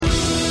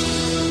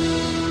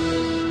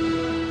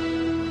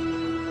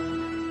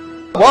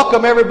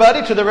Welcome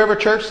everybody to the River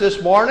Church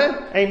this morning.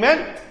 Amen.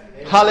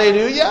 Amen.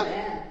 Hallelujah.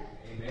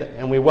 Amen.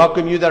 And we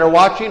welcome you that are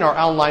watching, our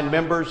online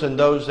members and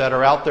those that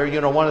are out there. You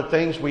know, one of the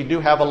things, we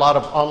do have a lot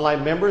of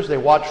online members. They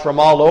watch from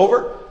all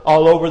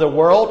over the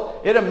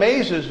world. It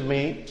amazes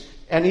me,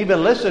 and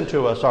even listen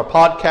to us, our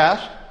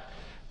podcast,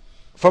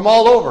 from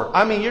all over.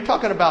 I mean, you're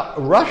talking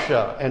about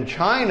Russia and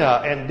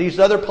China and these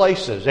other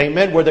places,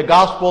 amen, where the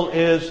gospel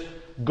is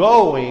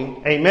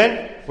going,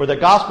 amen, where the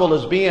gospel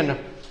is being,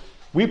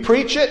 we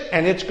preach it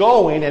and it's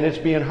going and it's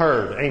being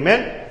heard,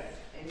 amen.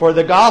 For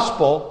the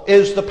gospel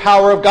is the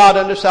power of God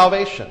unto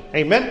salvation,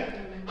 amen.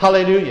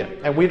 Hallelujah.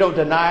 And we don't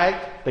deny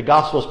the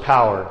gospel's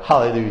power,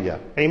 hallelujah,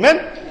 amen.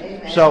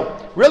 Amen.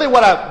 So really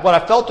what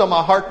I felt on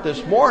my heart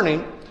this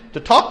morning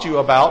to talk to you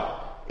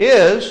about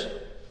is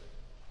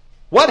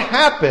what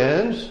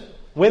happens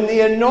when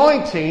the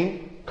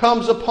anointing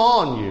comes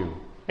upon you,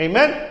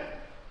 amen.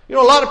 You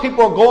know, a lot of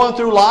people are going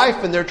through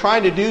life and they're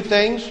trying to do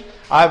things.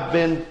 I've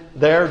been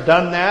there,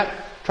 done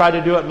that, tried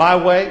to do it my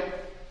way.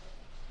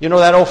 You know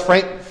that old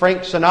Frank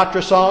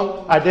Sinatra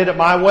song, I Did It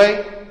My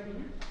Way?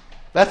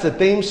 That's the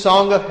theme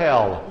song of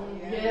hell.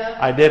 Yeah.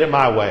 I did it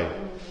my way.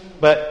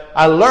 But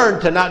I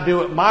learned to not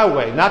do it my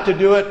way, not to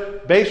do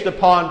it based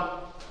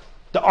upon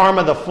the arm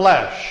of the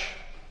flesh.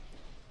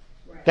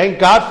 Thank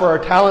God for our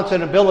talents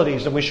and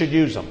abilities, and we should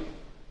use them.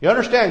 You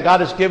understand,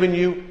 God has given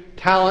you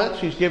talents,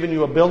 He's given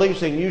you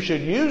abilities, and you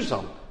should use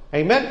them.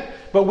 Amen?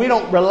 But we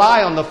don't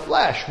rely on the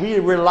flesh. We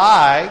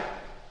rely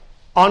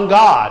on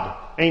God.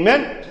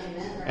 Amen?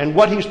 Amen? And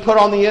what He's put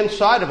on the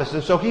inside of us.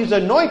 And so He's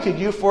anointed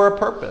you for a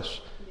purpose.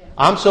 Yeah.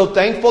 I'm so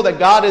thankful that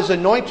God has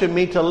anointed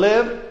me to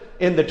live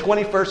in the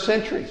 21st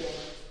century.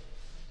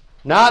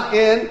 Not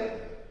in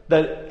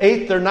the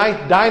 8th or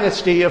 9th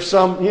dynasty of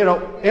some,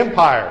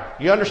 empire.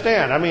 You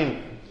understand? I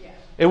mean,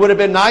 it would have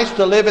been nice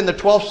to live in the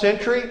 12th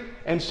century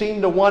and seen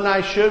the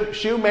one-eyed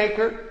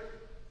shoemaker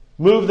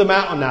move the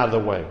mountain out of the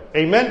way.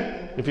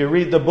 Amen? If you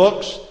read the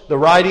books, the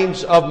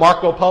writings of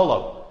Marco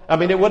Polo. I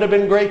mean, it would have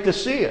been great to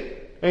see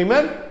it.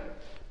 Amen?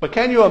 But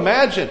can you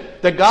imagine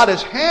that God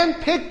has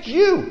handpicked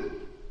you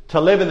to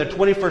live in the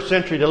 21st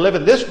century, to live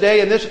in this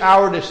day and this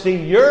hour, to see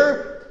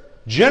your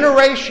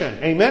generation.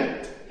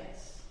 Amen?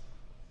 Yes.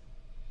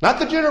 Not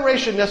the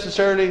generation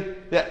necessarily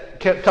that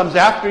comes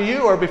after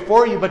you or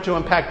before you, but to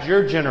impact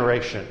your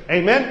generation.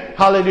 Amen?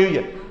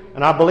 Hallelujah.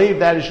 And I believe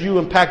that as you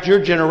impact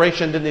your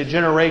generation, then the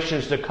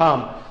generations to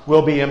come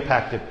will be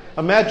impacted.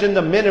 Imagine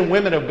the men and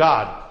women of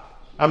God.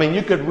 I mean,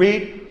 you could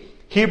read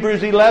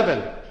Hebrews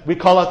 11. We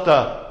call it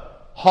the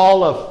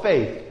Hall of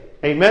Faith.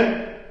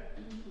 Amen?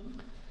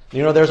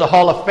 You know, there's a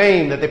Hall of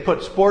Fame that they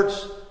put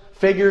sports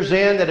figures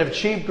in that have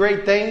achieved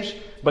great things.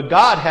 But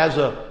God has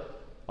a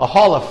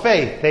Hall of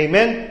Faith.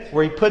 Amen?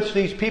 Where He puts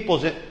these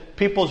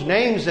people's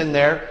names in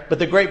there. But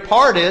the great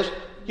part is,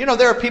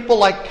 there are people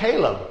like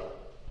Caleb.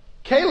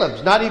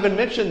 Caleb's not even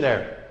mentioned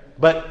there.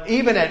 But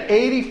even at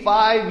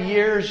 85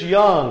 years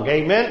young,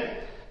 amen,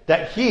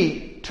 that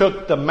he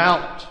took the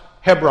Mount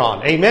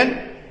Hebron.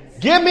 Amen?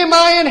 Give me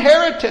my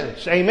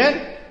inheritance.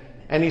 Amen?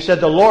 And he said,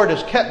 the Lord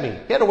has kept me.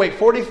 He had to wait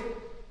 40.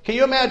 Can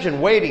you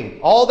imagine waiting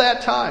all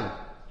that time?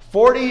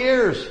 40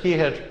 years he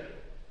had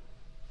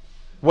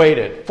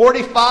waited.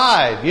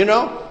 45,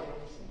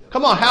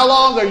 Come on, how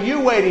long are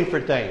you waiting for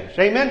things?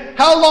 Amen?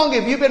 How long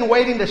have you been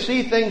waiting to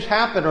see things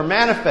happen or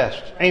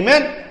manifest?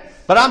 Amen?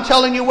 But I'm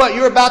telling you what,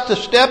 you're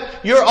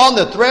on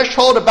the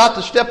threshold, about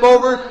to step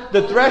over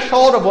the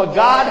threshold of what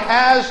God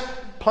has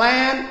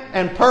planned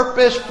and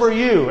purpose for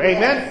you.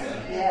 Amen?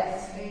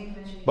 Yes.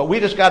 But we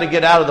just got to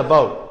get out of the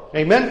boat.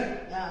 Amen?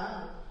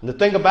 And the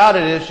thing about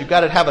it is, you've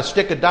got to have a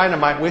stick of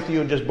dynamite with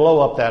you and just blow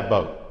up that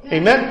boat.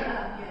 Amen?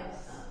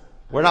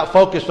 We're not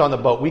focused on the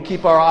boat. We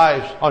keep our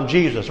eyes on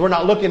Jesus. We're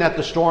not looking at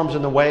the storms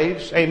and the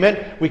waves.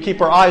 Amen? We keep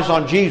our eyes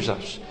on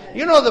Jesus.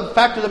 You know, the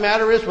fact of the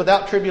matter is,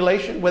 without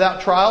tribulation, without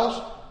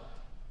trials,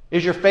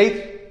 is your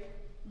faith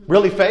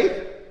really faith?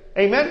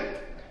 Amen?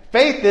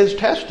 Faith is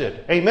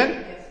tested.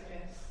 Amen?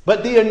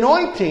 But the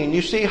anointing,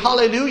 you see,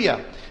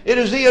 hallelujah. It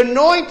is the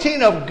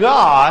anointing of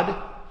God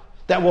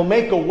that will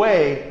make a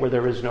way where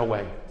there is no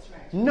way.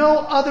 No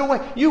other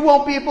way. You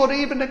won't be able to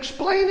even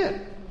explain it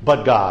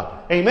but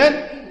God.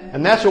 Amen?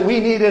 And that's what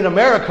we need in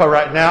America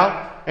right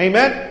now.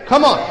 Amen?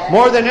 Come on.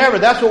 More than ever.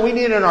 That's what we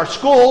need in our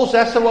schools.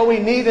 That's what we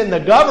need in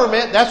the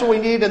government. That's what we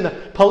need in the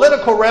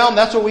political realm.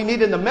 That's what we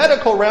need in the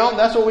medical realm.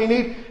 That's what we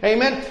need.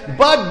 Amen?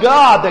 But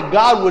God, that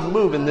God would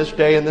move in this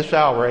day and this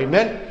hour.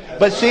 Amen?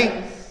 But see,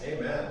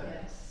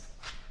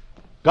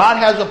 God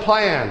has a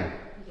plan.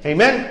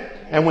 Amen?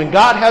 And when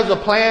God has a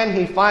plan,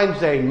 He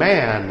finds a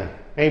man.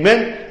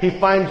 Amen? He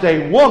finds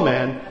a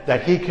woman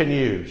that He can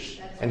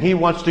use. And He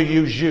wants to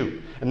use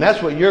you. And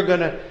that's what you're going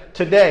to,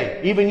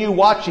 today, even you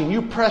watching,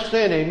 you press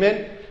in,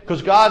 amen?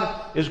 Because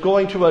God is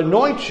going to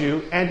anoint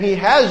you, and He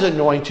has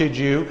anointed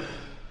you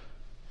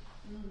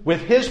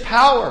with His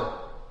power.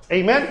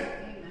 Amen?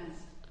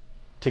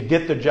 To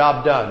get the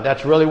job done.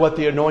 That's really what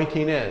the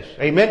anointing is.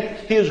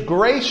 Amen? He has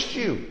graced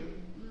you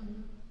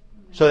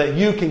so that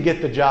you can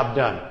get the job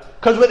done.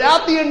 Because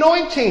without the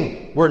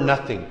anointing, we're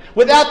nothing.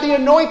 Without the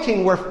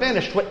anointing, we're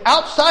finished.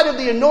 Outside of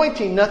the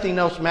anointing, nothing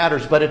else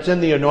matters, but it's in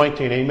the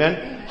anointing.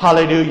 Amen?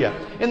 Hallelujah.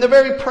 In the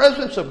very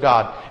presence of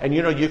God. And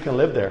you know, you can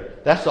live there.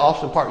 That's the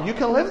awesome part. You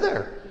can live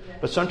there.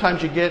 But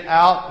sometimes you get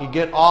out, you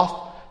get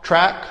off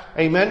track.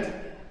 Amen?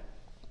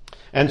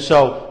 And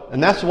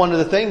that's one of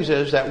the things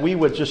is that we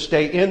would just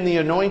stay in the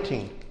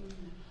anointing.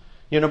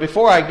 You know,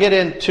 before I get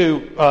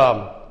into,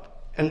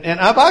 and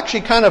I've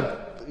actually kind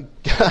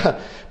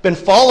of been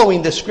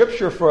following the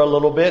scripture for a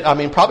little bit. I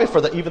mean, probably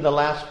for even the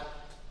last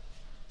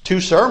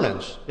 2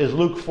 sermons is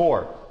Luke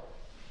 4,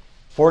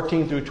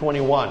 14 through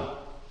 21.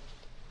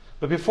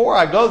 But before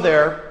I go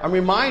there, I'm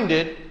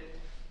reminded,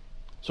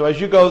 so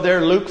as you go there,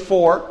 Luke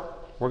 4,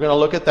 we're going to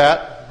look at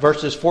that,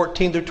 verses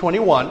 14 through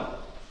 21,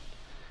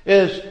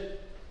 is,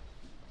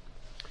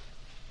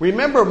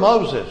 remember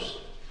Moses.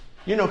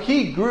 You know,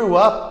 he grew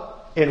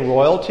up in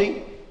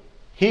royalty.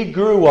 He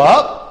grew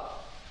up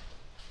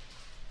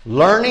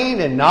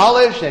learning and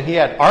knowledge, and he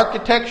had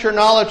architecture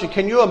knowledge. And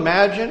can you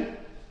imagine?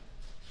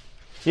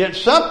 Yet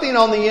something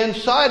on the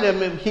inside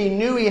of him, he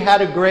knew he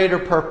had a greater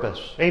purpose.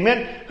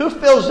 Amen? Who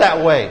feels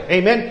that way?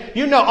 Amen?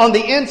 You know, on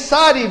the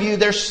inside of you,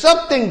 there's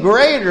something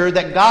greater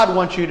that God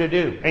wants you to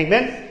do.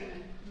 Amen?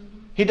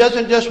 He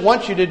doesn't just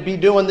want you to be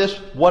doing this,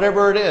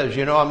 whatever it is.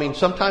 You know, I mean,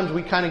 sometimes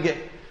we kind of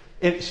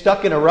get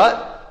stuck in a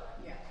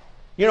rut.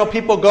 You know,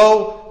 people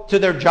go to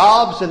their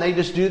jobs and they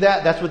just do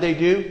that. That's what they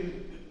do.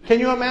 Can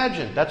you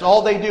imagine? That's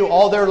all they do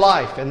all their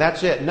life, and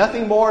that's it.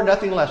 Nothing more,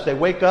 nothing less. They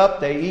wake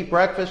up, they eat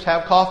breakfast,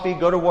 have coffee,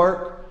 go to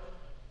work,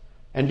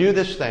 and do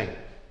this thing.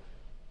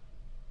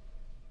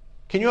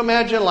 Can you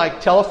imagine like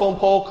telephone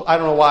pole? I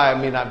don't know why,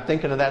 I'm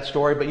thinking of that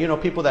story, but you know,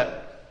 people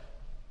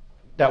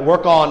that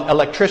work on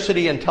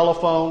electricity and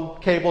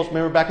telephone cables,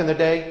 remember back in the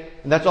day?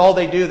 And that's all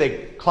they do.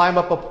 They climb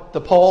up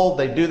the pole,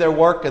 they do their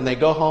work, and they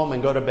go home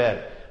and go to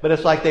bed. But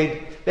it's like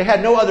they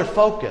had no other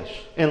focus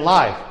in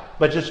life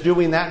but just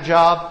doing that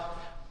job.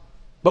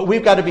 But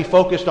we've got to be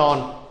focused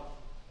on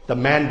the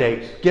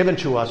mandate given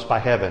to us by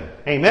heaven.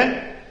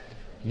 Amen?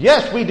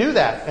 Yes, we do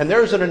that. And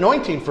there's an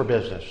anointing for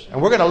business.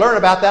 And we're going to learn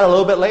about that a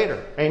little bit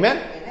later. Amen?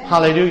 Amen.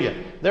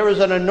 Hallelujah. There is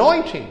an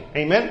anointing.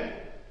 Amen?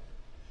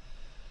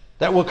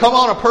 That will come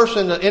on a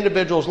person, an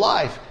individual's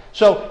life.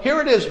 So here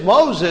it is,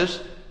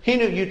 Moses. He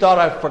knew, you thought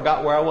I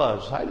forgot where I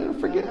was. I didn't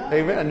forget.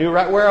 Amen. I knew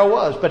right where I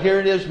was. But here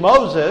it is,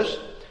 Moses,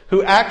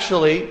 who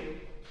actually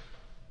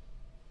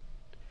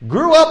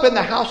grew up in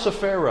the house of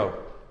Pharaoh.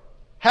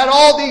 Had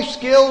all these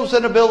skills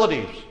and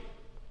abilities.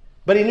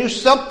 But he knew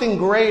something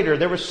greater.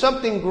 There was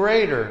something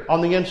greater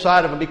on the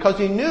inside of him, because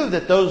he knew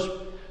that those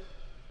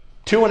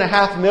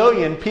 2.5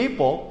 million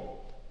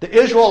people, the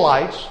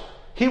Israelites,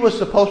 he was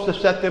supposed to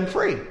set them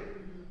free.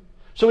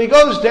 So he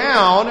goes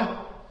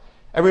down,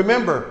 and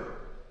remember,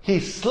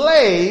 he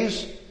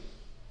slays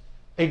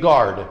a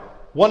guard,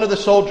 one of the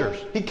soldiers.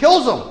 He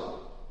kills him.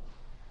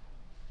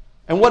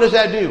 And what does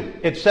that do?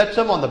 It sets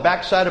him on the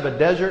backside of a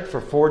desert for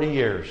 40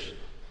 years.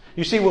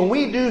 You see, when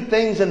we do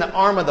things in the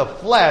arm of the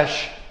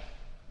flesh,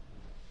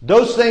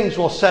 those things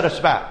will set us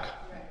back.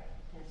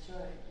 That's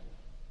right.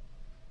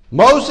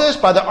 Moses,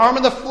 by the arm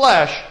of the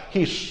flesh,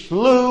 he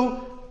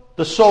slew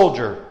the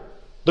soldier,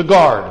 the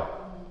guard,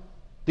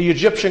 the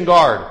Egyptian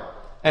guard,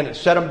 and it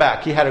set him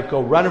back. He had to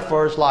go running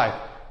for his life.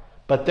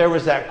 But there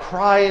was that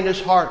cry in his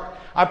heart.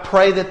 I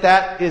pray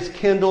that is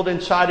kindled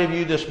inside of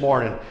you this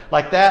morning.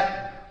 Like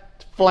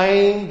that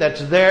flame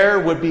that's there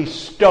would be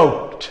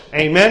stoked.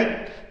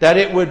 Amen? That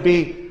it would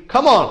be,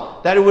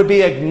 that it would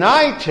be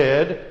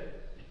ignited,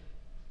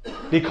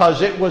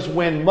 because it was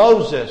when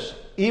Moses,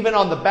 even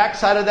on the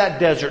backside of that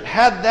desert,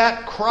 had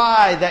that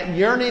cry, that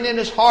yearning in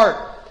his heart,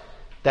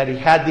 that he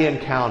had the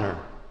encounter.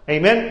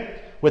 Amen?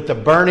 With the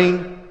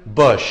burning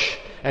bush.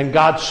 And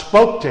God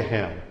spoke to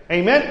him.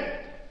 Amen?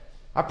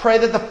 I pray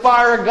that the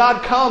fire of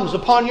God comes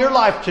upon your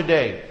life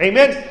today.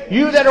 Amen?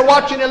 You that are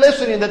watching and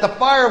listening, that the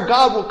fire of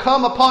God will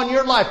come upon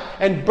your life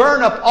and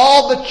burn up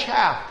all the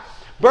chaff.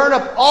 Burn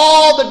up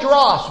all the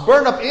dross.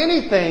 Burn up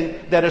anything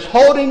that is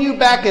holding you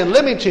back and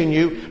limiting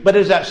you. But it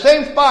is that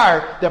same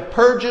fire that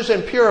purges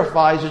and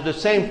purifies, is the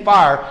same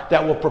fire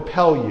that will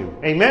propel you.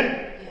 Amen?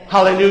 Yes.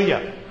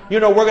 Hallelujah.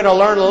 You know, we're going to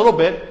learn a little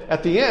bit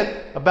at the end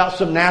about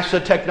some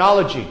NASA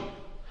technology.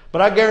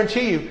 But I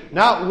guarantee you,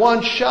 not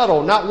one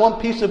shuttle, not one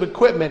piece of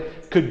equipment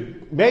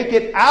could make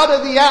it out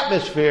of the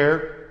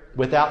atmosphere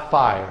without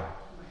fire.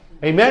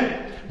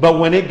 Amen? But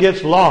when it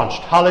gets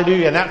launched,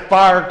 hallelujah, and that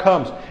fire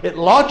comes, it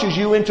launches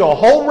you into a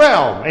whole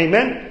realm.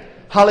 Amen?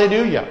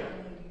 Hallelujah.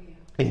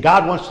 And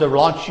God wants to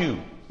launch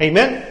you.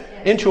 Amen?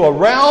 Into a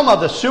realm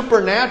of the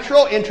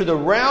supernatural, into the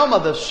realm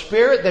of the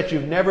spirit that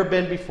you've never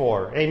been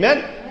before.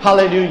 Amen?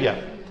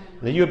 Hallelujah.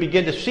 Then you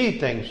begin to see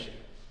things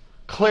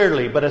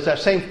clearly, but it's that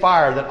same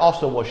fire that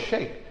also will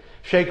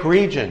shake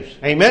regions.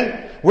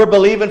 Amen? We're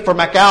believing for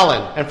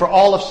McAllen and for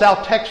all of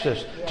South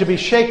Texas to be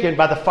shaken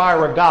by the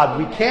fire of God.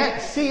 We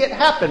can't see it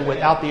happen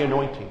without the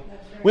anointing.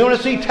 We want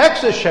to see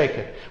Texas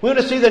shaken. We want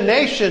to see the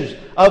nations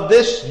of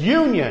this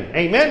union,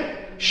 amen,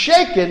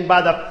 shaken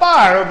by the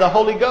fire of the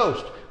Holy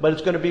Ghost. but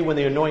it's going to be when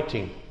the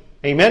anointing,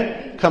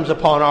 amen, comes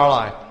upon our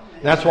life.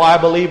 And that's why I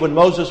believe when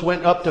Moses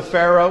went up to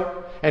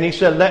Pharaoh and he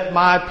said, let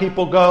my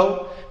people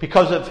go,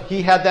 because if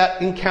he had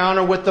that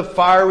encounter with the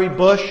fiery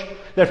bush,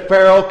 that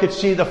Pharaoh could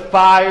see the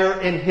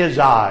fire in his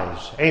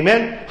eyes.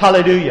 Amen?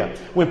 Hallelujah.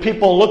 When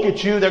people look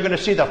at you, they're going to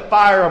see the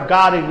fire of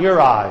God in your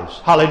eyes.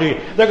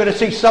 Hallelujah. They're going to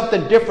see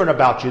something different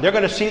about you. They're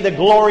going to see the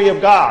glory of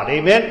God.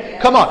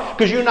 Amen? Come on.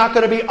 Because you're not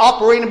going to be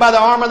operating by the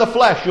arm of the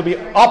flesh. You'll be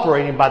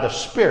operating by the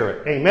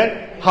Spirit.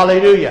 Amen?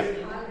 Hallelujah.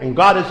 And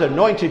God has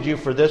anointed you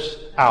for this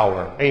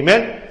hour.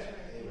 Amen?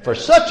 For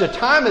such a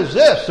time as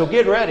this. So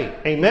get ready.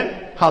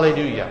 Amen?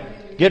 Hallelujah.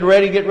 Get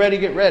ready, get ready,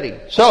 get ready.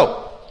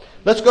 So,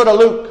 let's go to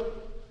Luke.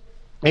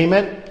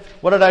 Amen.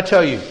 What did I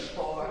tell you?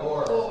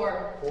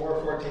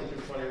 4:14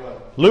 through 21.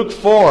 Luke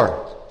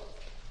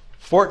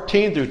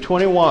 4:14 through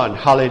 21.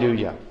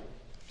 Hallelujah.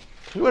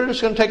 We're just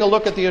going to take a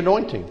look at the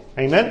anointing.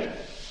 Amen.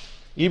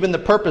 Even the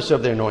purpose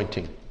of the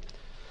anointing.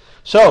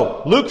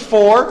 So, Luke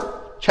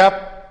 4,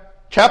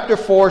 chapter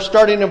 4,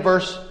 starting in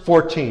verse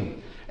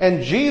 14.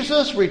 And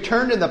Jesus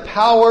returned in the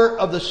power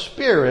of the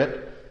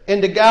Spirit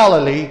into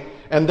Galilee,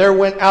 and there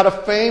went out a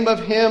fame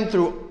of him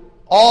through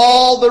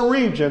all the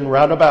region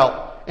round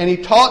about. And he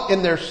taught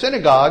in their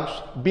synagogues,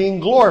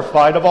 being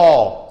glorified of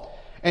all.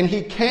 And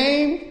he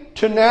came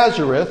to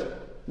Nazareth,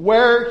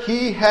 where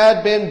he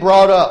had been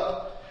brought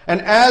up.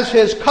 And as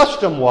his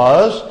custom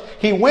was,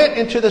 he went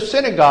into the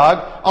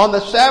synagogue on the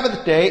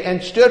Sabbath day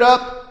and stood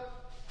up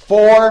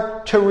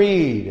to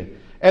read.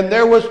 And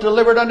there was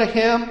delivered unto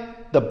him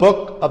the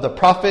book of the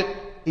prophet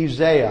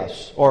Isaiah.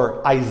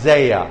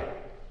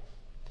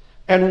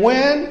 And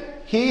when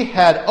he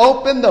had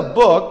opened the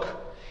book,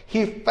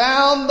 he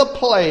found the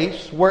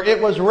place where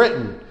it was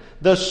written,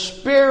 the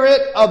Spirit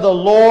of the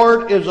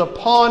Lord is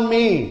upon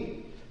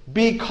me,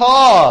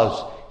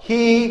 because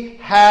he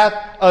hath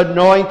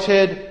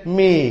anointed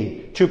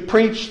me to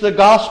preach the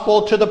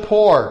gospel to the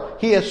poor.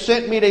 He has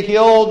sent me to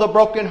heal the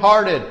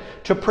brokenhearted,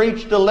 to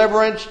preach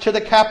deliverance to the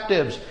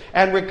captives,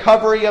 and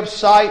recovery of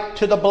sight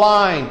to the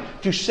blind,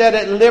 to set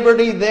at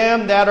liberty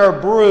them that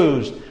are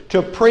bruised,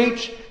 to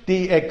preach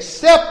the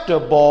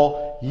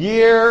acceptable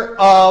year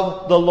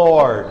of the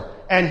Lord.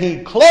 And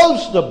he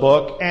closed the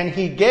book, and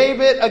he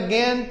gave it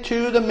again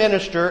to the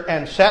minister,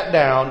 and sat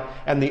down,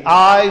 and the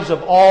eyes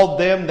of all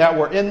them that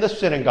were in the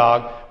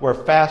synagogue were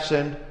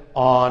fastened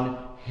on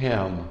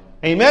him.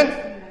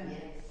 Amen?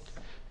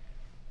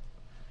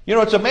 You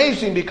know, it's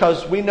amazing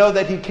because we know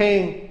that he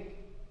came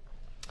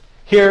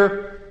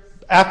here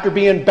after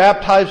being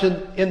baptized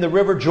in the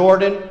river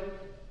Jordan,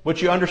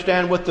 which you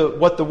understand what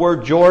the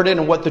word Jordan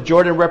and what the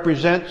Jordan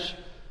represents.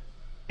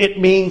 It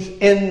means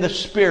in the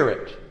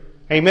Spirit.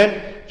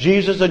 Amen.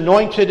 Jesus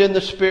anointed in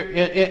the Spirit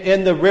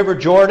in the river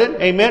Jordan.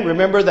 Amen.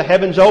 Remember, the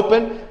heavens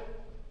opened.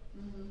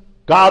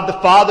 God the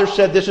Father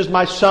said, "This is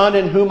my Son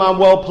in whom I'm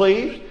well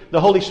pleased."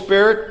 The Holy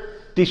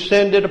Spirit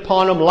descended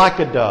upon him like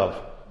a dove.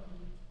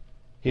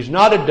 He's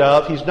not a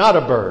dove. He's not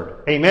a bird.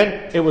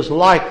 Amen. It was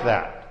like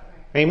that.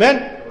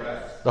 Amen.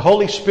 Correct. The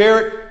Holy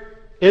Spirit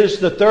is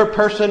the third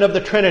person of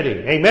the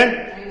Trinity.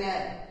 Amen.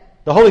 Amen.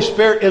 The Holy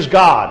Spirit is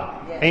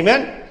God. Yes.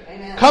 Amen.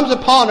 Amen. Comes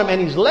upon him,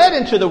 and he's led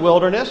into the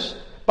wilderness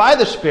by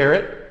the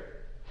Spirit.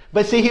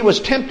 But see, he was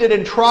tempted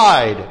and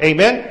tried,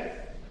 amen,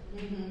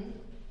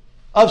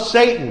 of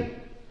Satan.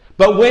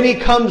 But when he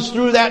comes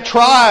through that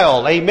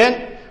trial,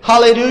 amen,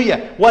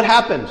 hallelujah, what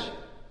happens?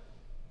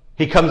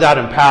 He comes out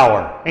in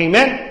power,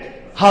 amen,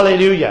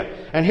 hallelujah.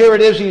 And here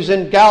it is, he's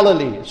in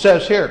Galilee, it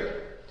says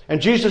here.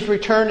 And Jesus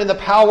returned in the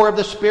power of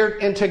the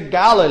Spirit into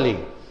Galilee.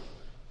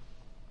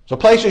 So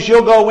places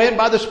you'll go in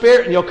by the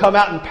Spirit and you'll come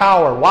out in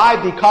power. Why?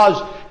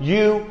 Because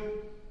you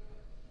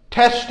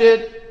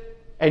tested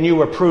and you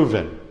were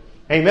proven.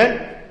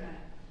 Amen?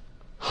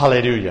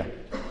 Hallelujah.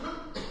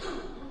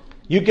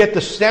 You get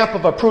the stamp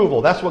of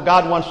approval. That's what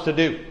God wants to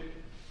do.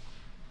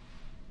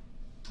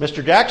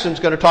 Mr. Jackson's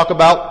going to talk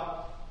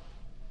about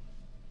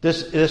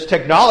this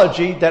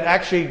technology that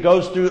actually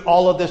goes through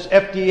all of this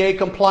FDA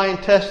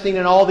compliant testing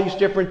and all these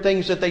different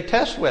things that they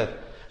test with.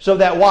 So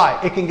that why?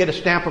 It can get a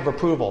stamp of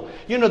approval.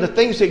 You know, the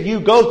things that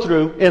you go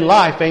through in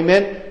life,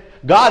 amen?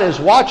 God is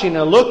watching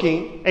and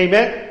looking,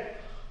 amen?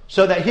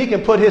 So that he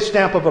can put his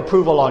stamp of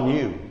approval on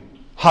you.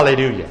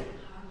 Hallelujah.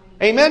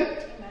 Amen?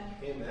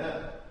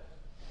 Amen.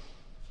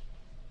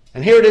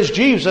 And here it is,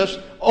 Jesus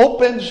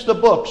opens the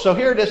book. So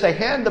here it is, they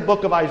hand the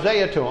book of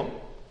Isaiah to him.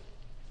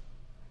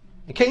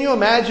 And can you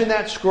imagine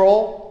that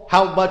scroll?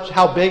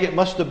 How big it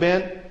must have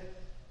been?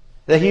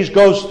 That he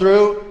goes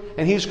through,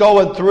 and he's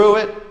going through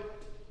it,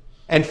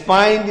 and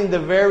finding the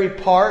very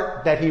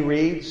part that he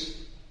reads.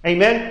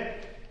 Amen?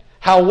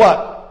 How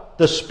what?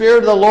 The Spirit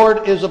of the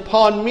Lord is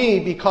upon me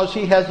because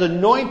he has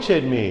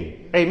anointed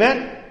me.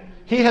 Amen?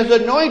 He has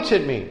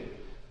anointed me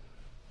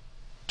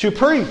to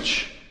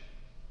preach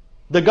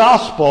the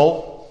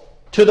gospel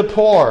to the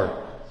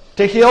poor,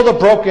 to heal the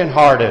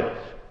brokenhearted,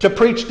 to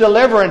preach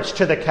deliverance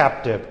to the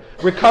captive,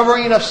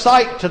 recovering of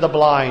sight to the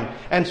blind,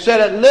 and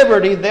set at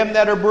liberty them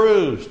that are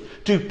bruised,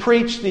 to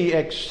preach the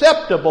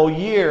acceptable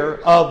year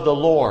of the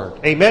Lord.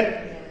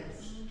 Amen?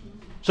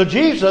 So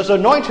Jesus,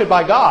 anointed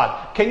by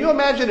God. Can you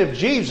imagine if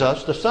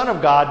Jesus, the Son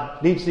of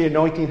God, needs the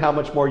anointing, how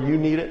much more you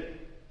need it?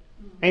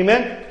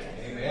 Amen?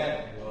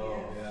 Amen.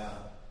 Whoa, yeah.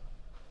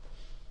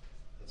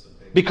 That's a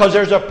big Because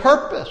there's a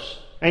purpose.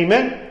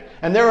 Amen?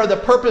 And there are the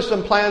purpose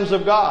and plans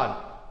of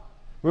God.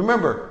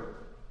 Remember,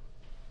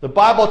 the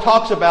Bible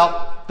talks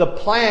about the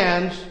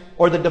plans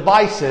or the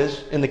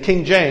devices in the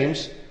King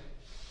James.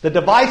 The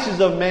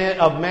devices of man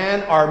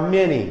are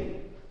many.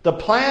 The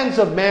plans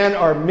of man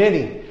are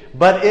many.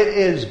 But it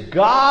is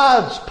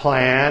God's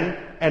plan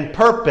and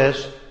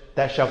purpose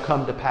that shall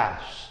come to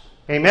pass.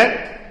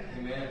 Amen?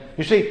 Amen.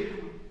 You see,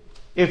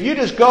 if you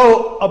just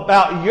go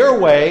about your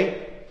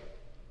way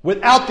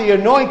without the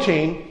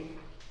anointing,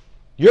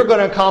 you're going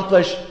to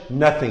accomplish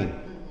nothing.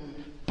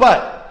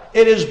 But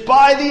it is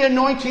by the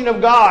anointing of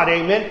God,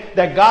 amen,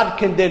 that God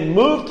can then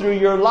move through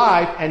your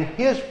life and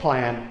His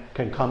plan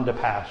can come to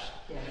pass.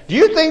 Yes. Do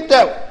you think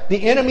that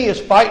the enemy is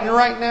fighting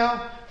right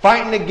now?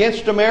 Fighting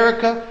against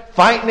America?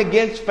 Fighting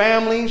against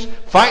families?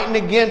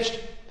 Fighting against...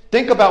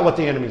 Think about what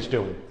the enemy's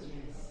doing.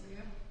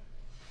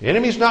 The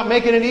enemy's not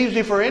making it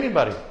easy for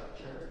anybody.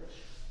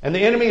 And the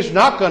enemy is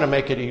not going to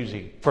make it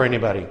easy for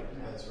anybody.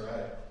 That's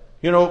right.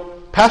 You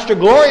know, Pastor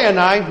Gloria and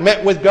I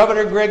met with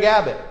Governor Greg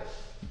Abbott.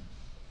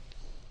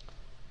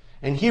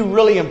 And he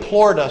really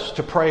implored us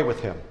to pray with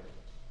him.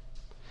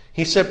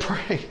 He said,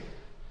 pray.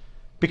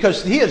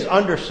 Because he is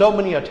under so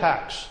many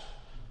attacks.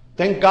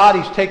 Thank God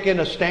he's taken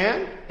a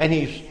stand and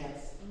he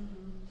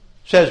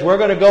says we're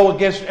going to go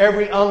against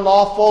every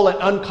unlawful and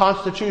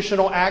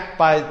unconstitutional act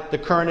by the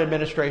current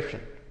administration.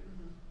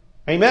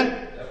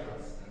 Amen?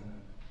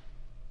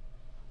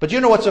 But you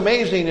know what's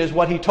amazing is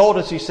what he told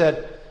us. He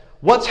said,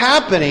 what's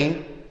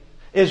happening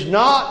is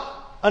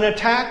not an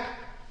attack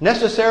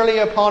necessarily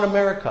upon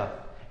America.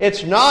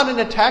 It's not an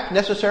attack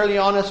necessarily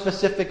on a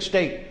specific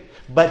state.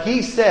 But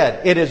he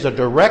said it is a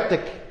direct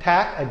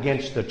attack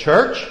against the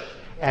church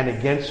and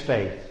against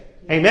faith.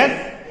 Amen?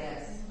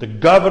 Yes. The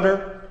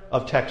governor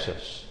of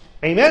Texas.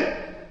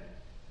 Amen?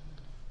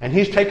 And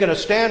he's taken a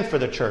stand for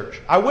the church.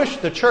 I wish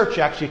the church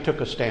actually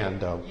took a stand,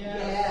 though.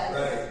 Yes.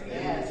 Right.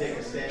 Yes. Take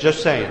a stand.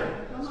 Just saying.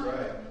 That's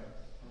right.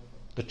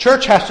 The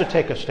church has to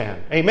take a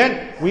stand.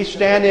 Amen? We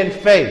stand in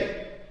faith.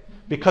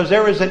 Because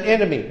there is an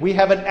enemy. We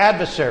have an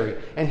adversary.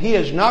 And he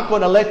is not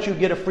going to let you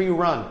get a free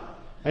run.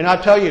 And I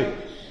tell you,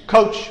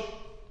 Coach,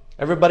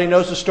 everybody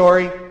knows the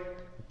story.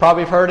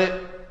 Probably have heard it.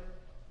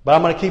 But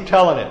I'm going to keep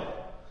telling it.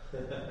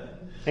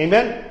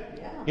 Amen?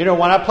 Yeah. You know,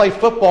 when I played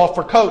football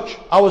for Coach,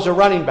 I was a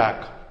running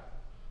back.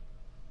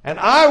 And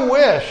I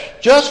wish,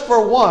 just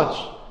for once,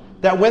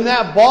 that when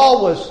that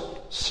ball was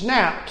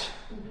snapped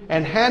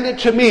and handed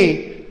to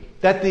me,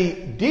 that the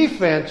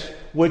defense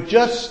would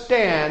just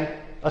stand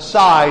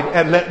aside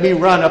and let me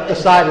run up the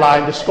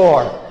sideline to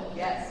score.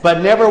 Yes.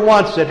 But never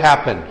once it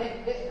happened.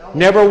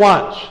 Never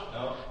once.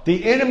 No.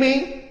 The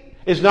enemy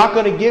is not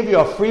going to give you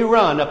a free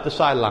run up the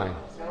sideline.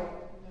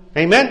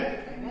 Amen?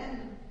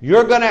 Amen?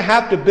 You're going to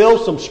have to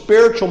build some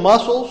spiritual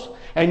muscles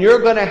and you're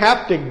going to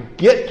have to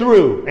get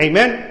through.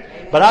 Amen?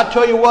 Amen. But I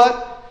tell you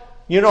what,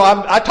 you know,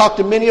 I talk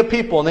to many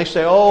people and they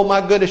say, oh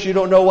my goodness, you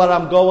don't know what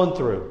I'm going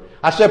through.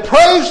 I said,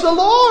 praise the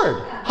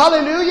Lord.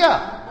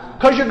 Hallelujah.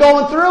 Because you're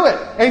going through it.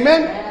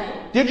 Amen?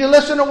 Did you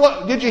listen to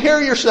what? Did you hear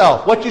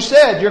yourself? What you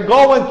said? You're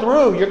going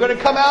through. You're going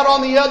to come out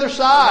on the other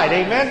side.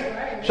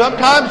 Amen?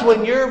 Sometimes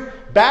when your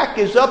back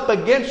is up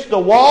against the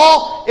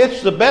wall,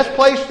 it's the best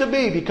place to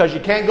be because you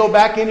can't go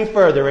back any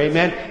further.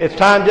 Amen? It's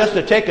time just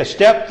to take a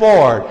step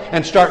forward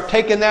and start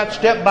taking that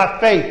step by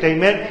faith.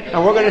 Amen?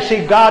 And we're going to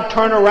see God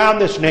turn around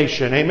this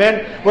nation.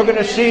 Amen? We're going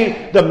to see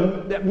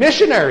the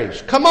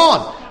missionaries. Come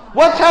on.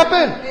 What's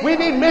happened? We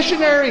need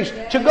missionaries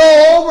to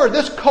go over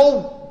this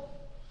cold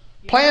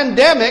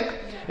pandemic.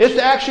 Is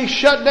to actually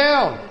shut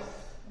down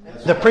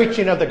the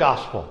preaching of the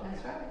gospel.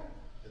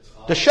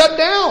 To shut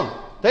down.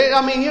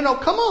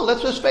 Come on,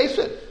 let's just face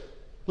it.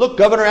 Look,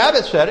 Governor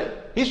Abbott said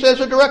it. He says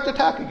a direct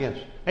attack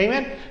against.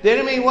 Amen? The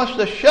enemy wants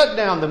to shut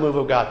down the move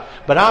of God.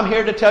 But I'm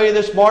here to tell you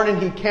this morning,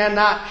 he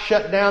cannot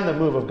shut down the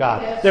move of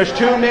God. There's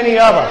too many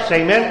of us.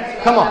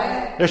 Amen? Come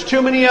on. There's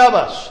too many of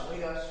us.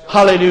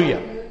 Hallelujah.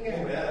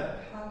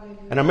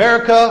 And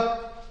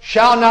America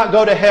shall not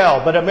go to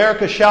hell, but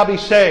America shall be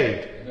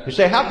saved. You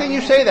say, how can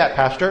you say that,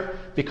 Pastor?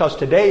 Because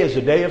today is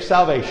a day of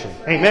salvation.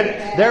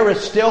 Amen. There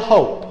is still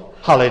hope.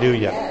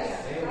 Hallelujah.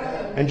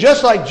 And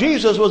just like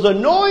Jesus was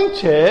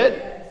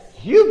anointed,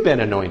 you've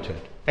been anointed.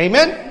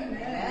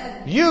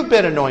 Amen. You've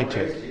been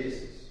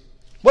anointed.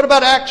 What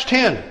about Acts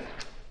 10?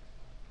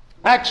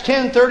 Acts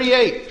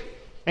 10:38.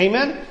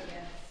 Amen.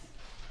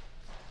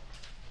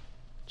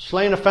 Just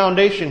laying a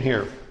foundation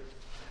here.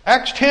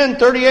 Acts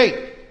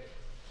 10:38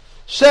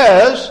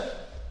 says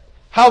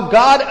how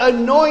God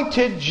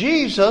anointed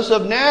Jesus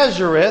of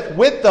Nazareth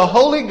with the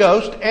Holy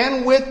Ghost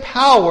and with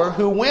power,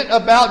 who went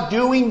about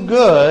doing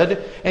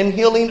good and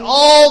healing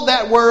all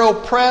that were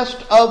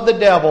oppressed of the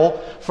devil,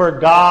 for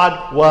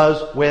God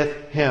was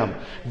with him.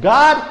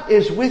 God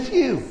is with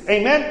you.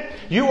 Amen?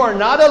 You are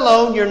not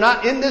alone. You're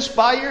not in this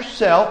by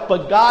yourself,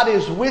 but God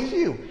is with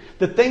you.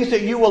 The things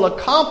that you will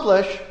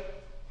accomplish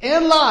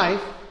in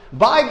life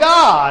by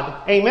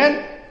God.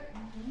 Amen?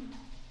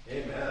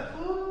 Amen.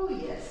 Oh,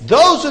 yes.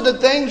 Those are the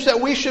things that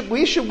we should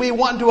be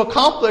wanting to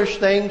accomplish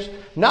things,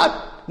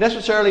 not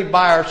necessarily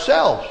by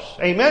ourselves.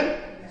 Amen?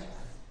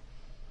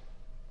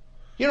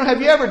 You know,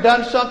 have you ever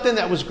done something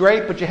that was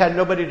great, but you had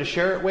nobody to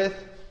share it with?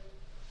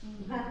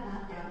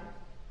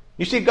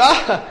 You see,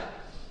 God,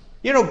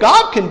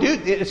 God can do,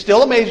 it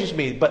still amazes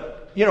me,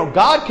 but,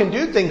 God can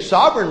do things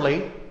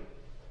sovereignly,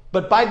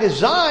 but by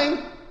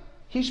design,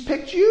 He's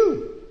picked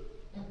you.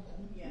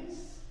 Yes.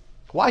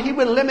 Why He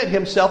would limit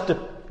Himself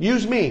to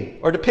use me,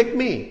 or to pick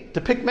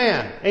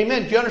man.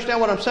 Amen. Do you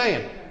understand what I'm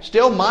saying?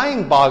 Still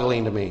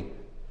mind-boggling to me.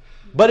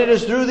 But it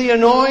is through the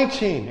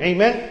anointing,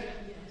 amen,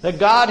 that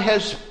God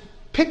has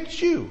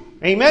picked you,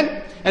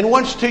 amen, and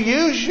wants to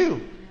use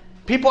you.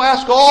 People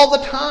ask all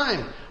the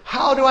time,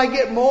 how do I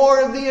get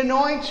more of the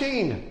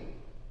anointing?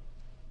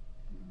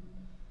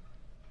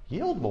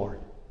 Yield more.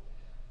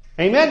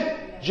 Amen?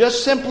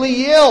 Just simply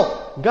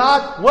yield.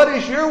 God, what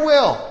is your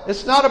will?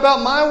 It's not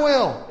about my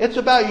will. It's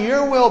about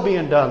your will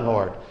being done,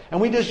 Lord. And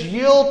we just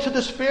yield to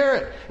the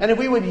Spirit. And if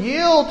we would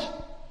yield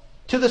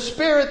to the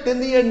Spirit, then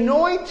the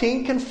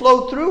anointing can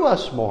flow through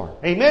us more.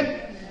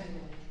 Amen?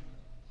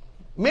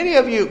 Many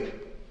of you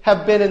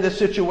have been in this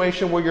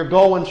situation where you're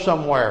going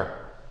somewhere.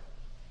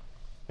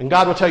 And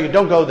God will tell you,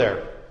 don't go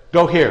there.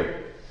 Go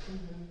here.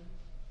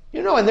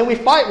 And then we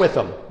fight with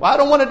them. Well, I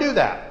don't want to do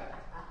that.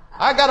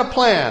 I got a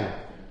plan.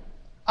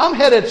 I'm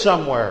headed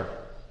somewhere.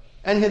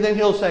 And then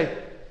He'll say,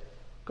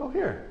 go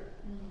here.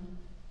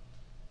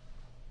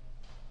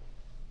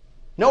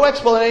 No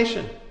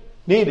explanation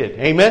needed.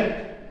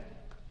 Amen?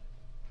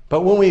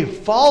 But when we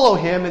follow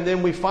Him and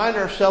then we find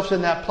ourselves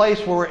in that place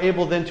where we're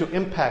able then to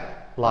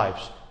impact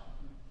lives.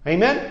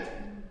 Amen?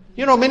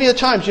 Many of the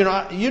times,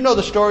 you know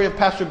the story of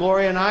Pastor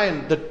Gloria and I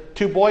and the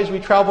two boys. We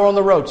traveled on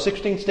the road,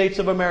 16 states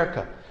of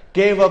America.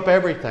 Gave up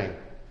everything.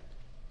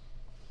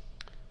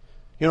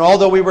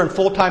 Although we were in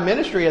full-time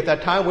ministry at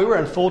that time, we were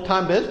in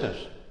full-time business.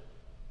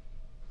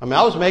 I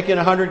was making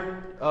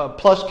 100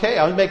 plus K.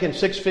 I was making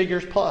 6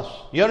 figures plus.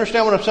 You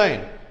understand what I'm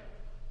saying?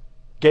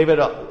 Gave it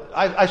up.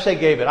 I say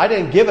gave it. I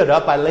didn't give it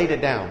up. I laid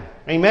it down.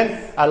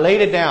 Amen? I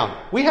laid it down.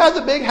 We had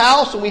the big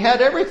house and we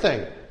had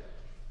everything.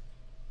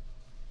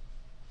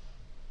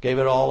 Gave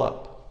it all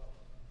up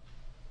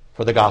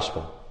for the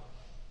gospel.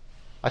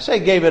 I say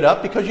gave it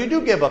up because you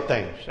do give up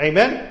things.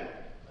 Amen?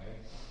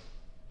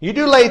 You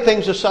do lay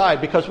things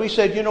aside because we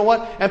said, you know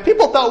what? And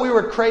people thought we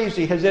were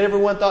crazy. Has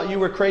everyone thought you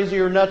were crazy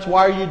or nuts?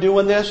 Why are you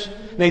doing this?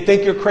 And they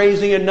think you're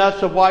crazy and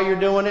nuts of why you're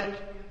doing it.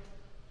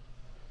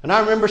 And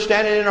I remember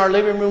standing in our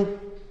living room,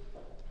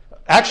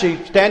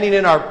 actually standing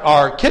in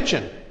our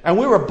kitchen, and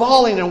we were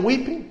bawling and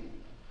weeping.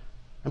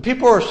 And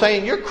people were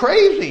saying, you're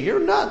crazy. You're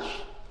nuts.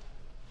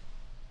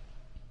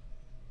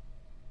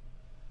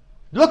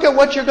 Look at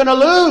what you're going to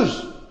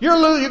lose. You're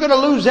going to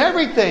lose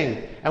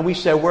everything. And we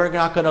said, we're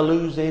not going to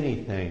lose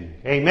anything.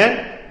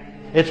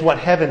 Amen? It's what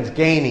heaven's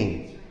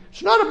gaining.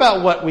 It's not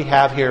about what we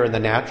have here in the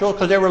natural,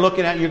 because they were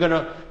looking at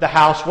the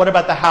house. What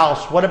about the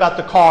house? What about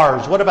the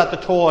cars? What about the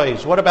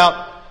toys? What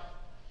about...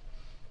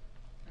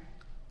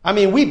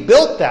 we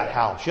built that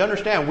house. You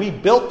understand? We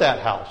built that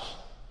house.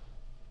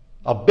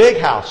 A big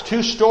house,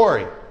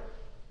 2-story.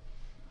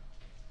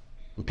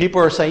 And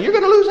people are saying, you're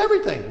going to lose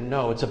everything.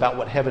 No, it's about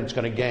what heaven's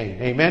going to gain.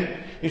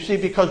 Amen? You see,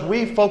 because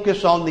we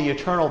focus on the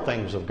eternal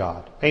things of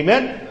God.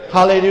 Amen?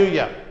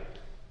 Hallelujah.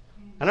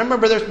 And I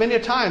remember there's many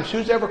times,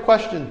 who's ever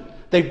questioned,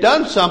 they've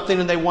done something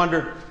and they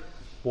wondered,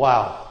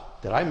 wow,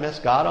 did I miss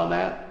God on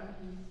that?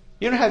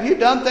 Have you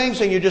done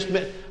things and you just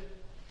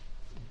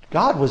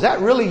God, was that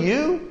really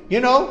you?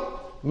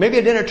 Maybe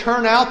it didn't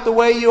turn out the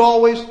way you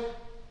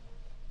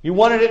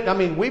wanted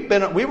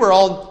it. We were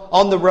all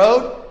on the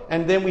road.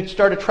 And then we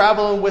started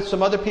traveling with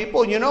some other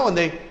people,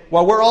 and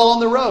we're all on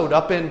the road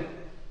up in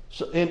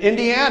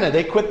Indiana.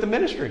 They quit the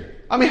ministry.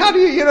 How do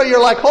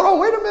you're like, hold on,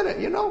 wait a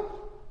minute,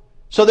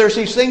 So there's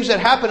these things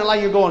that happen and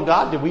like you're going,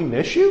 God, did we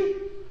miss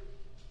you?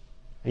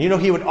 And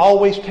He would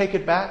always take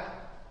it back.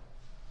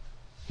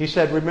 He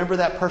said, remember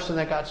that person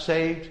that got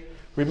saved?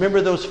 Remember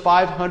those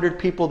 500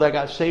 people that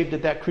got saved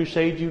at that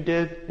crusade you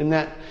did?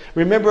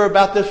 Remember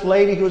about this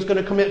lady who was going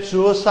to commit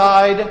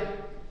suicide?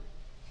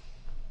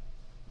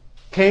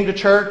 Came to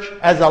church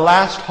as a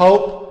last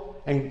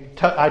hope, and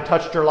I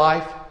touched her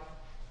life.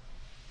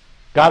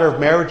 Got her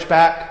marriage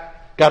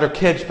back, got her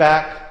kids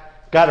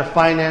back, got her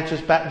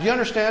finances back. Do you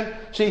understand?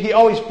 See, He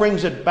always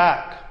brings it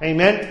back.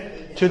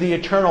 Amen? To the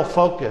eternal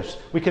focus.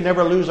 We can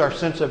never lose our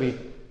sense of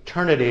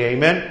eternity.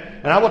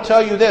 Amen? And I will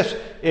tell you this,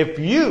 if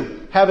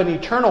you have an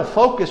eternal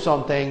focus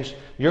on things,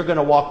 you're going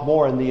to walk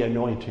more in the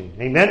anointing.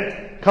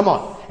 Amen? Come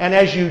on. And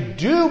as you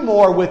do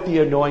more with the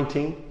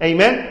anointing,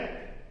 amen,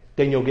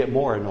 then you'll get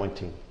more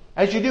anointing.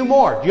 As you do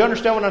more. Do you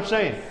understand what I'm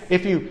saying?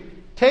 If you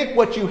take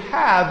what you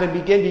have and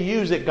begin to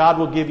use it, God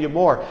will give you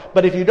more.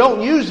 But if you don't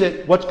use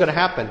it, what's going to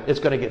happen? It's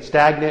going to get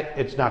stagnant.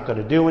 It's not going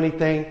to do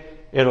anything.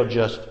 It'll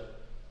just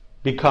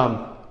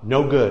become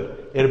no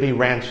good. It'll be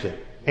rancid.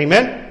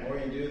 Amen? The more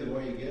you do, the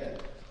more you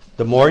get.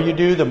 The more you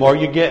do, the more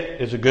you get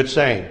is a good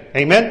saying.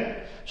 Amen?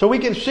 So we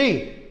can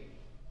see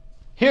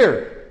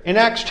here in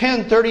Acts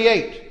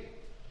 10:38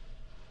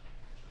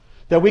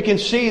 that we can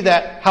see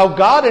that how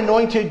God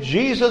anointed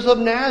Jesus of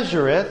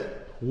Nazareth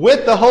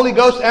with the Holy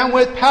Ghost and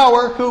with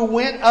power, who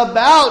went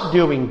about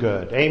doing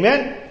good.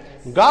 Amen?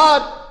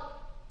 God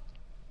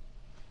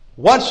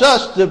wants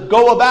us to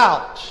go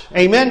about,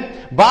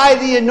 amen, by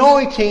the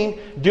anointing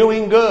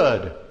doing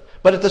good.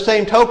 But at the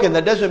same token,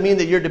 that doesn't mean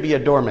that you're to be a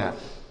doormat.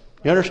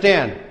 You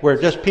understand?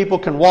 Where just people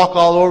can walk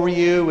all over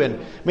you,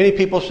 and many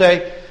people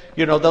say,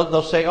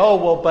 they'll say, oh,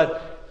 well,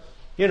 but,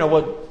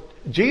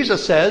 what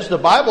Jesus says, the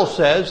Bible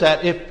says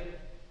that if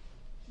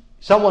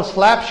someone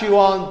slaps you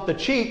on the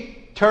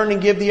cheek, turn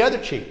and give the other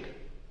cheek.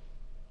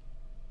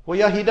 Well,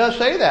 yeah, he does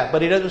say that,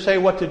 but he doesn't say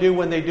what to do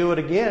when they do it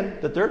again,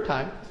 the third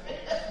time.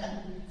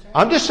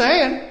 I'm just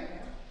saying.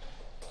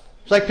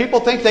 It's like people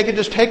think they can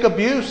just take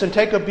abuse and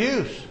take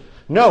abuse.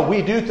 No,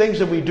 we do things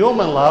and we do them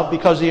in love,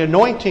 because the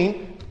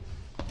anointing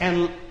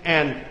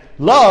and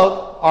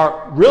love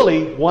are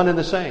really one and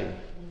the same.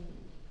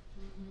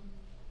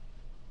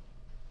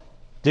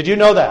 Did you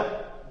know that?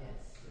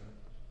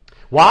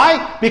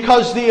 Why?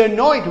 Because the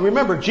anointing,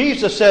 remember,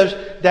 Jesus says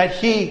that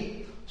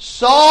He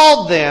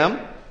saw them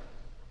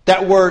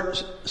that were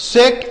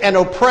sick and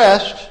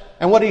oppressed,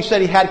 and what He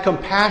said, He had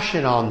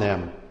compassion on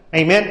them.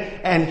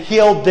 Amen? And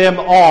healed them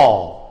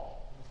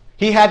all.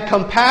 He had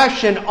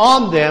compassion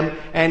on them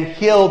and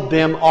healed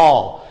them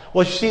all.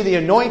 Well, you see, the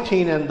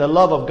anointing and the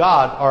love of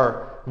God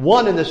are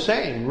one and the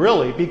same,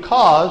 really,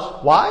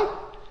 because, why?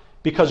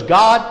 Because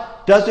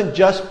God doesn't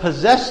just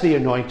possess the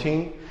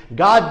anointing.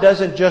 God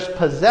doesn't just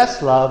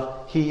possess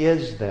love. He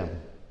is them.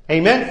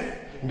 Amen?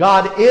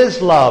 God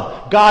is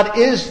love. God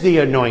is the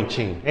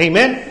anointing.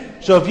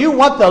 Amen? So if you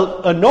want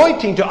the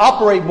anointing to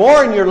operate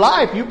more in your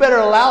life, you better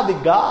allow the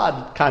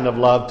God kind of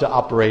love to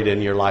operate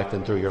in your life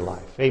and through your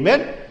life.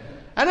 Amen?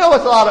 I know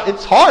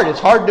it's hard. It's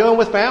hard doing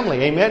with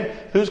family. Amen?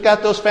 Who's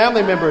got those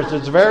family members?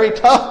 It's very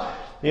tough,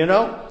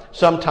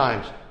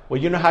 sometimes.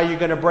 Well, you know how you're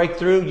going to break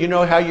through? You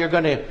know how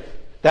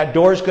that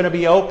door's going to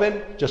be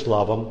open? Just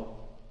love them.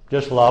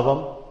 Just love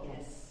them.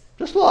 Yes.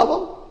 Just love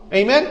them.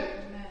 Amen?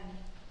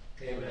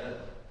 Amen.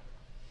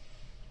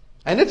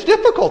 And it's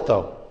difficult,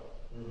 though.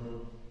 Mm-hmm.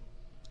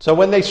 So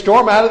when they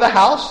storm out of the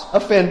house,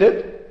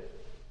 offended,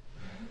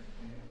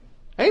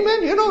 amen,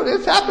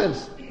 it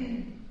happens.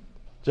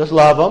 Just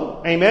love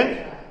them.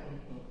 Amen?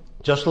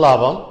 Just love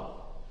them.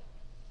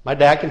 My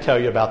dad can tell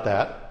you about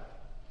that.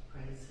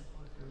 Praise the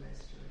Lord for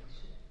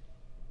restoration.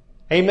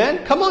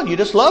 Amen? Come on, you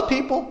just love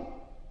people.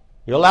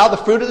 You allow the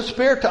fruit of the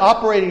Spirit to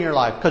operate in your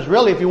life. Because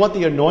really, if you want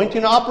the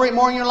anointing to operate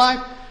more in your life,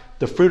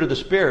 the fruit of the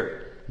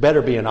Spirit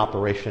better be in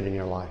operation in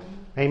your life.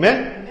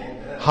 Amen?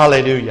 Amen.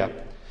 Hallelujah.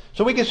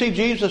 So we can see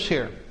Jesus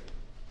here.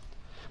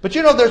 But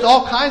there's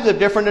all kinds of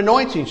different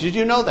anointings. Did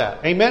you know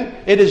that?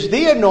 Amen? It is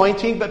the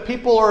anointing, but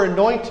people are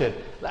anointed.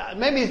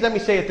 Maybe let me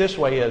say it this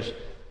way is,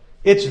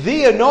 it's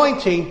the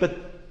anointing, but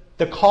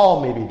the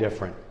call may be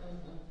different.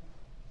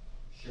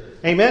 Sure.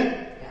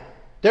 Amen? Yeah.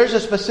 There's a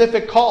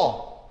specific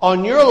call.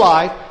 On your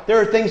life,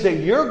 there are things that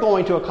you're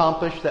going to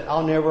accomplish that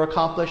I'll never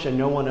accomplish and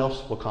no one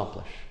else will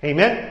accomplish.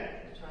 Amen?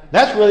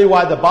 That's really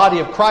why the body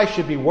of Christ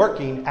should be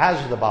working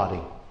as the body.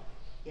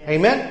 Yes.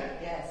 Amen?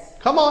 Yes.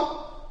 Come on.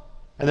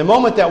 And the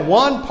moment that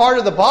one part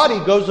of the body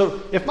goes,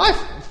 if my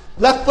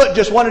left foot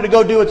just wanted to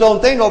go do its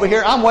own thing over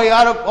here, I'm way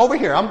out of over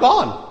here. I'm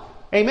gone.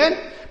 Amen?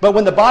 But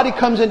when the body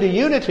comes into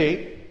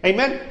unity,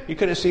 amen? You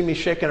couldn't see me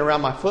shaking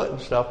around my foot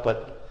and stuff,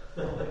 but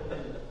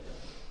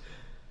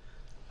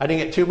I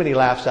didn't get too many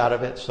laughs out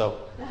of it,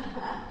 so.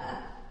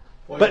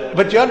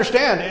 But you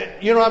understand,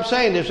 what I'm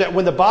saying is that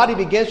when the body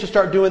begins to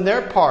start doing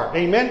their part,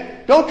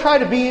 amen? Don't try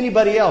to be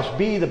anybody else.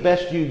 Be the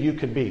best you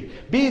can be.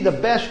 Be the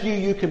best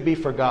you can be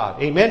for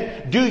God.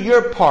 Amen? Do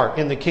your part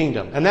in the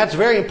kingdom. And that's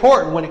very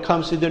important when it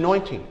comes to the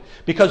anointing.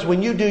 Because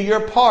when you do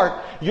your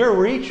part, you're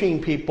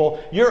reaching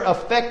people, you're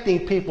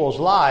affecting people's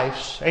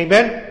lives,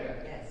 amen?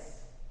 Yes.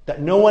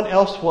 That no one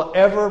else will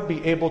ever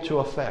be able to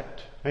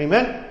affect.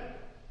 Amen?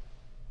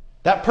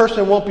 That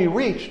person won't be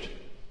reached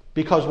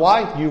because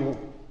why? You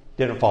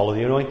didn't follow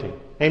the anointing.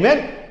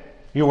 Amen?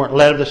 You weren't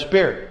led of the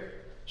Spirit.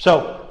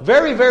 So,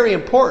 very, very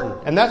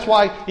important. And that's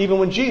why even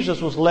when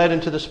Jesus was led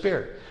into the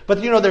Spirit.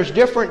 But there's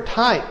different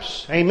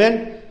types,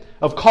 amen,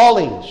 of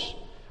callings.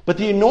 But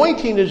the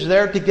anointing is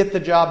there to get the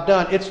job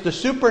done. It's the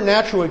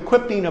supernatural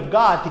equipping of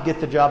God to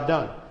get the job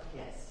done.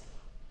 Yes.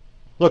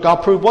 Look, I'll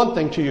prove one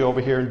thing to you over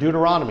here in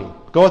Deuteronomy.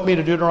 Go with me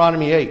to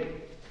Deuteronomy 8.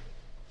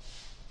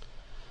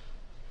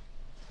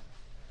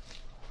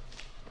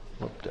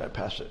 Whoop, did I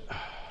pass it?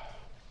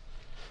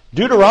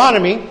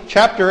 Deuteronomy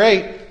chapter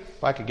 8,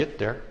 if I could get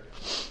there.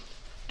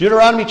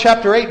 Deuteronomy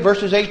chapter 8,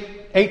 verses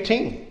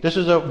 18. This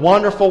is a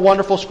wonderful,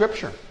 wonderful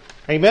scripture.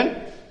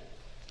 Amen?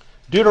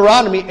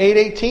 Deuteronomy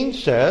 8:18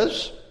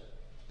 says,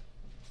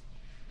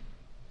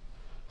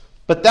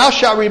 "But thou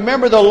shalt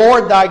remember the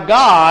Lord thy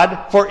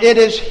God, for it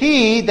is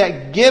He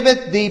that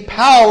giveth thee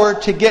power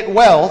to get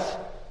wealth,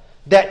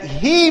 that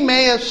He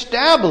may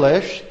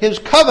establish His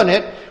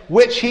covenant,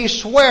 which He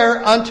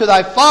sware unto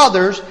thy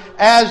fathers,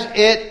 as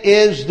it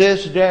is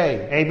this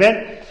day."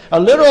 Amen? A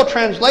literal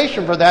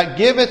translation for that,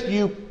 giveth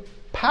you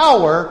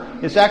power,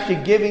 is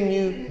actually giving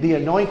you the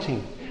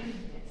anointing.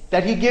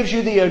 That He gives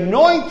you the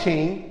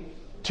anointing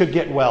to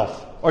get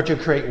wealth or to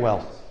create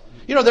wealth.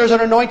 You know, there's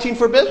an anointing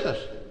for business.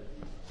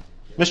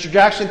 Mr.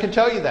 Jackson can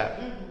tell you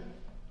that.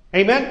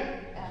 Amen?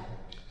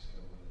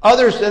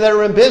 Others that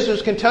are in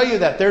business can tell you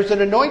that. There's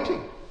an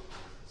anointing.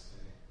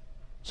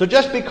 So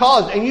just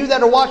because, and you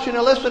that are watching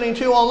and listening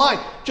to online,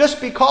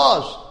 just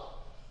because,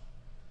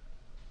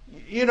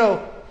 you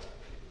know,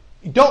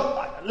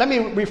 let me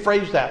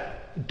rephrase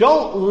that.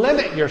 Don't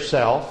limit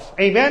yourself,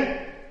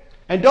 amen?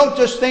 And don't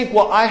just think,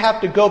 well, I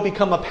have to go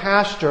become a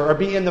pastor or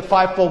be in the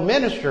fivefold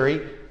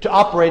ministry to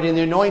operate in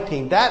the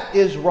anointing. That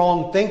is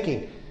wrong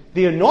thinking.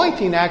 The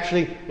anointing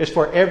actually is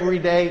for every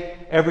day,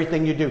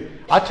 everything you do.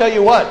 I tell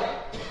you what,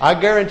 I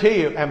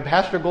guarantee you, and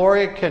Pastor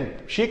Gloria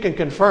can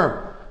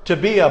confirm, to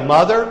be a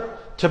mother,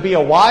 to be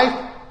a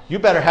wife, you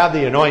better have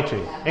the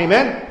anointing.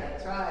 Amen?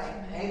 That's right.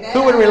 Amen.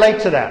 Who would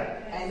relate to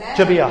that? Amen.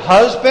 To be a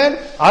husband,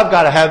 I've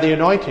got to have the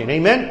anointing.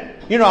 Amen?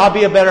 You know, I'll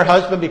be a better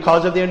husband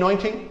because of the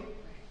anointing.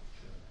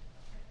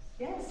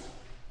 Yes.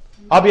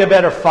 I'll be a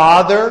better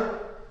father.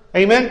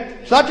 Amen?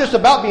 It's not just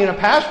about being a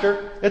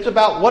pastor. It's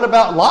about, what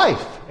about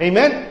life?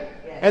 Amen?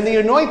 Yes. And the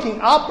anointing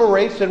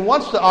operates and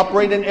wants to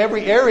operate in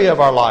every area of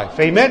our life.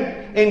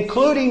 Amen?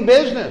 Including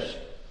business.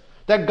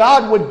 That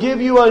God would give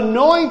you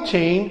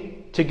anointing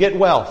to get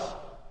wealth.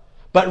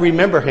 But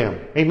remember Him.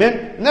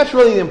 Amen? And that's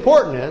really the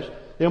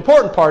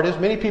important part is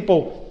many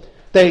people,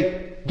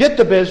 they get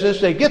the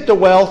business, they get the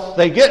wealth,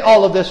 they get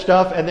all of this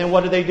stuff, and then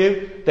what do?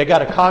 They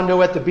got a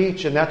condo at the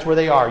beach, and that's where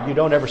they are. You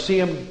don't ever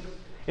see them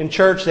in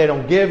church. They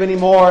don't give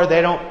anymore.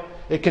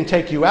 It can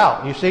take you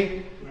out, you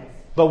see? Yes.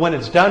 But when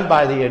it's done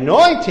by the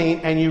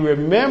anointing, and you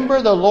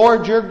remember the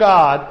Lord your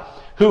God,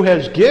 who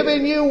has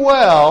given you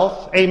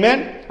wealth,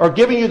 amen, or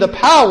given you the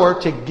power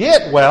to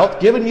get wealth,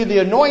 given you the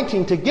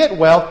anointing to get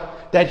wealth,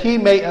 that He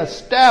may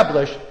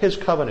establish His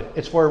covenant.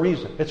 It's for a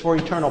reason. It's for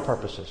eternal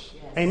purposes.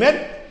 Yes.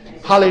 Amen?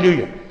 Yes.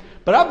 Hallelujah.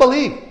 But I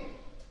believe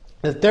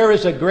that there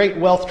is a great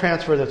wealth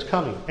transfer that's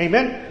coming.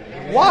 Amen?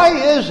 Amen? Why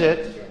is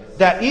it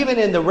that even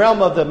in the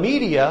realm of the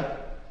media,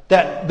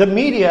 that the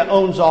media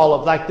owns all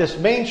of, like this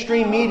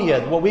mainstream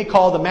media, what we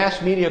call the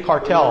mass media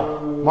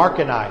cartel, Mark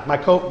and I, my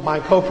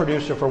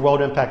co-producer for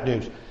World Impact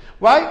News,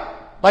 right?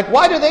 Like,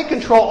 why do they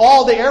control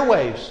all the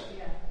airwaves?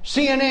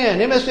 CNN,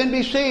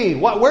 MSNBC,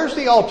 where's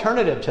the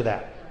alternative to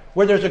that?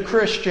 Where there's a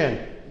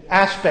Christian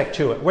aspect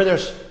to it, where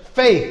there's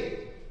faith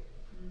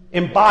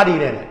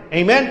embodied in it.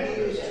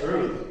 Amen?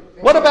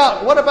 What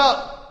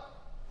about,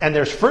 and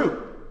there's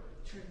fruit.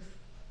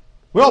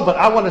 Well, but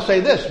I want to say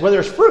this, where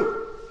there's fruit.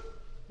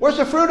 Where's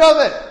the fruit of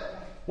it?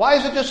 Why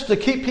is it just to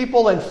keep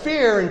people in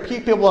fear and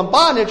keep people in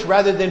bondage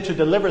rather than to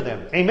deliver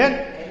them? Amen?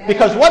 Amen?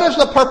 Because what is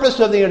the purpose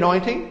of the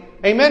anointing?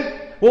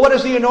 Amen? Well, what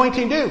does the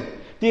anointing do?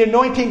 The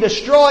anointing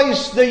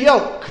destroys the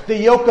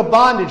yoke of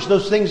bondage,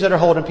 those things that are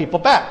holding people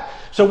back.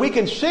 So we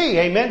can see,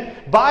 amen,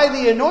 by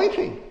the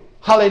anointing.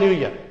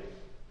 Hallelujah.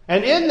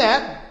 And in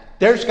that,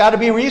 there's got to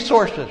be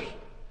resources.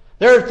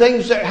 There are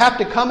things that have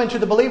to come into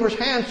the believer's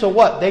hands so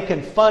what? They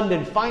can fund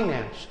and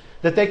finance.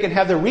 That they can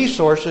have the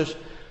resources.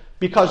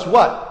 Because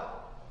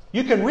what?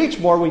 You can reach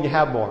more when you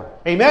have more.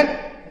 Amen?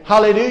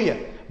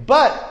 Hallelujah.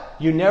 But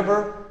you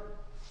never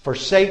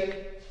forsake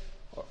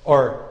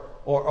or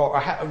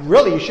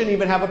really you shouldn't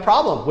even have a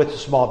problem with the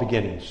small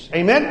beginnings.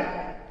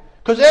 Amen?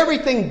 Because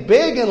everything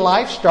big in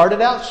life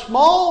started out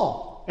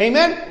small.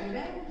 Amen?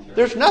 Amen?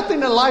 There's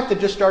nothing in life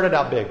that just started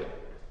out big.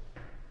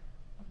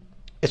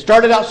 It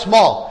started out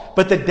small.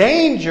 But the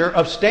danger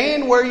of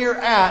staying where you're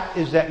at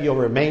is that you'll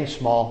remain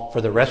small for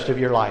the rest of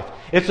your life.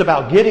 It's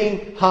about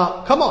getting,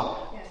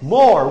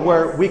 more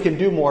where we can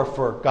do more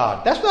for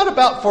God. That's not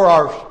about for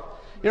our,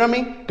 you know what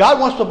I mean? God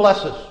wants to bless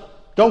us.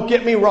 Don't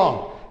get me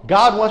wrong.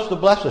 God wants to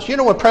bless us. You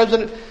know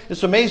when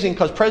it's amazing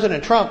because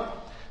President Trump,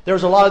 there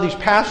was a lot of these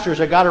pastors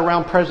that got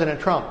around President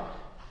Trump.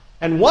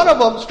 And one of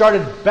them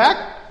started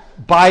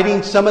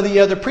backbiting some of the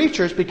other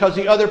preachers because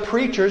the other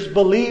preachers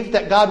believed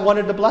that God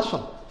wanted to bless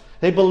them.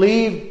 They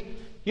believed,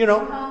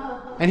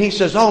 and he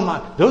says, oh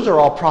my, those are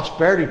all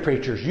prosperity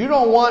preachers. You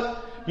don't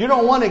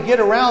want to get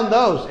around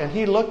those. And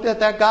he looked at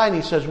that guy and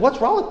he says, what's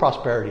wrong with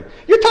prosperity?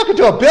 You're talking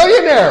to a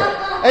billionaire.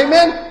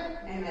 Amen?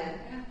 Amen.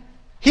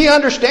 He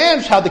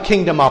understands how the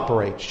kingdom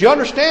operates. Do you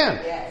understand?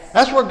 Yes.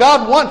 That's where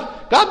God wants.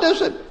 God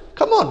doesn't,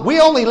 come on,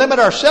 we only limit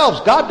ourselves.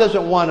 God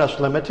doesn't want us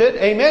limited.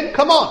 Amen?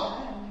 Come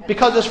on.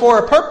 Because it's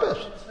for a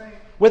purpose.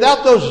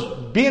 Without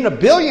those being a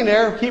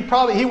billionaire,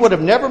 he would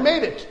have never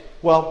made it.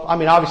 Well, I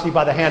mean, obviously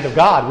by the hand of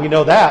God. We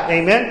know that.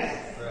 Amen?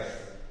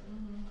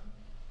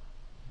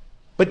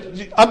 But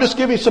I'm just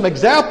giving some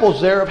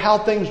examples there of how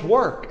things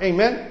work.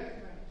 Amen?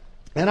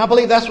 And I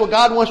believe that's what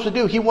God wants to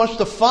do. He wants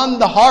to fund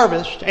the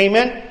harvest.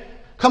 Amen?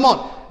 Come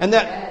on. And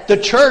that the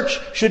church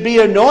should be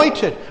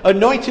anointed.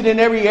 Anointed in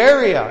every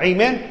area.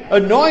 Amen?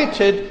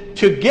 Anointed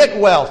to get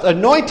wealth.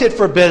 Anointed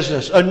for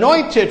business.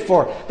 Anointed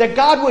for... That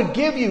God would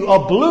give you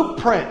a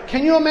blueprint.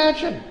 Can you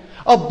imagine?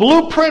 A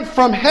blueprint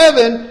from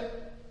heaven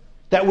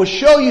that will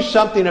show you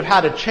something of how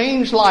to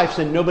change lives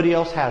and nobody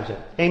else has it.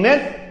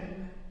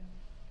 Amen?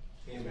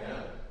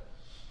 Amen.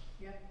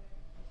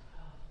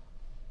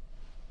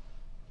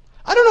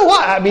 I don't know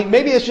why. I mean,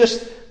 maybe it's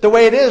just the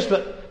way it is,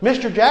 but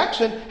Mr.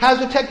 Jackson has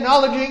the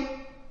technology.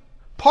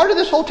 Part of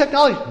this whole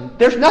technology,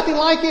 there's nothing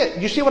like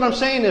it. You see what I'm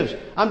saying is,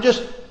 I'm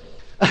just,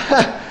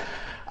 that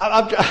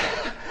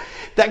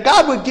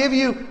God would give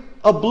you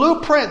a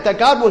blueprint, that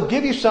God will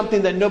give you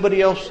something that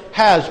nobody else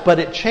has, but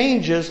it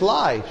changes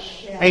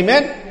lives. Yes.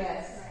 Amen?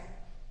 Yes.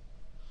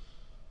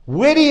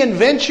 Witty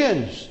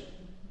inventions,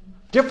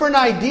 different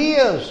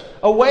ideas,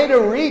 a way to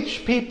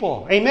reach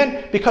people.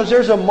 Amen? Because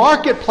there's a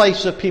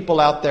marketplace of people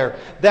out there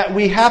that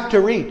we have to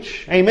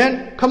reach.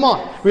 Amen? Come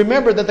on.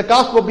 Remember that the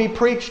gospel be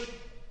preached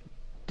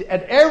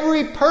and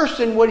every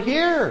person would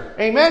hear.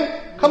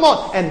 Amen? Come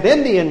on. And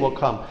then the end will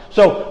come.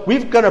 So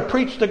we've got to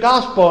preach the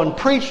gospel and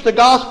preach the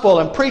gospel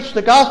and preach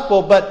the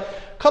gospel. But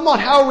come on,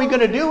 how are we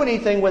going to do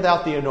anything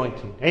without the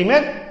anointing?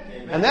 Amen?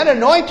 Amen. And that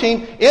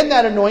anointing, in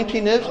that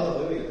anointing is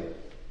Hallelujah.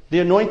 the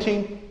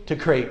anointing to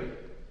create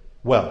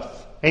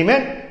wealth.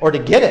 Amen? Or to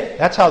get it.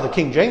 That's how the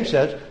King James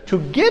says. To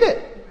get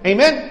it.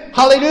 Amen?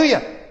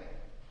 Hallelujah.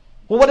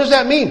 Well, what does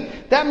that mean?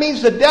 That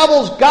means the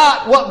devil's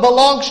got what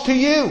belongs to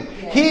you.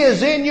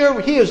 Yes.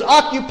 He is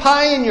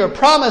occupying your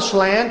promised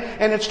land,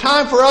 and it's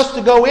time for us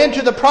to go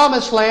into the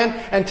promised land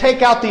and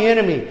take out the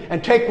enemy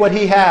and take what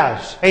he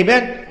has.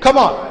 Amen? Come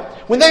on.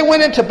 When they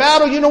went into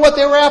battle, you know what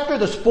they were after?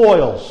 The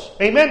spoils.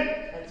 Amen?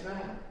 That's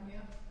right.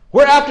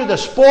 We're after the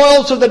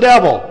spoils of the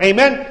devil.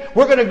 Amen?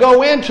 We're going to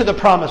go into the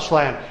promised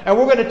land, and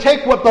we're going to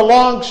take what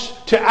belongs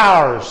to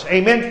ours.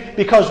 Amen?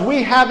 Because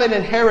we have an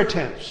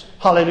inheritance.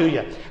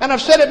 Hallelujah. And I've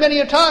said it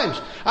many a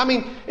times. I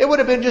mean, it would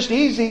have been just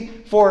easy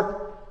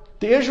for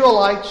the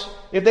Israelites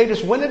if they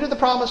just went into the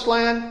promised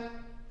land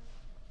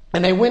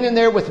and they went in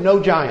there with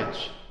no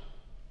giants.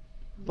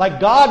 Like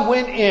God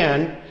went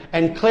in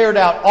and cleared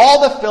out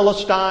all the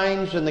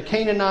Philistines and the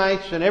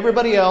Canaanites and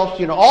everybody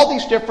else, all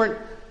these different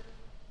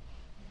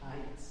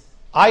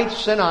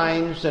ites and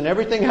ines and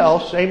everything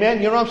else. Amen.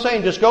 You know what I'm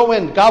saying? Just go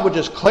in. God would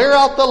just clear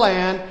out the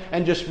land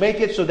and just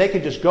make it so they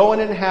could just go in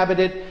and inhabit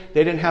it.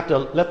 They didn't have to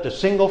lift a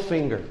single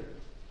finger.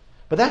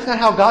 But that's not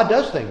how God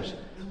does things.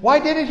 Why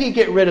didn't He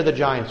get rid of the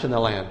giants in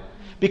the land?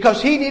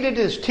 Because He needed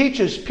to teach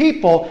His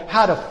people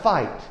how to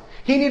fight.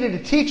 He needed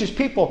to teach His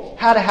people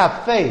how to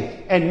have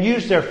faith and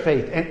use their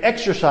faith and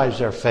exercise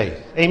their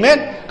faith.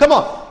 Amen? Come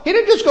on. He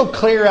didn't just go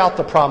clear out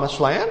the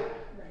promised land.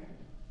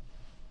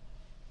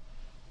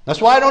 That's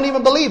why I don't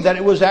even believe that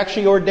it was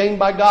actually ordained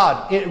by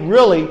God. It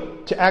really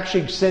to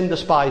actually send the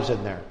spies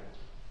in there.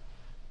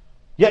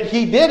 Yet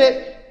He did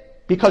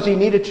it because He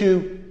needed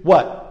to,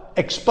 what?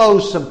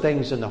 Expose some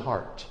things in the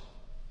heart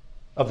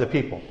of the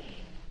people.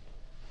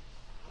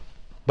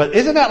 But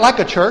isn't that like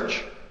a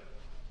church?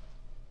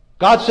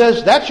 God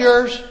says, that's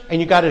yours, and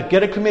you got to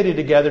get a committee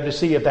together to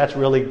see if that's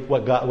really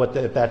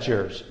if that's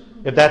yours.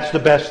 If that's the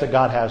best that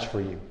God has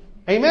for you.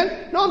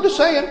 Amen? No, I'm just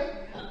saying.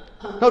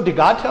 No, did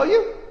God tell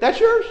you? That's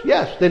yours?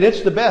 Yes. Then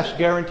it's the best,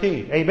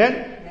 guaranteed. Amen?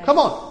 Yes. Come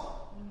on.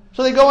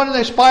 So they go in and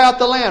they spy out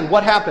the land.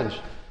 What happens?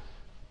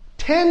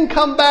 10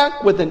 come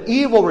back with an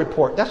evil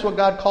report. That's what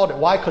God called it.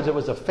 Why? Because it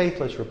was a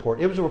faithless report.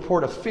 It was a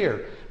report of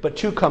fear. But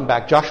 2 come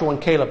back, Joshua and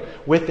Caleb,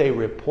 with a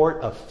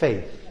report of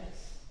faith.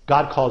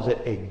 God calls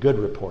it a good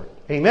report.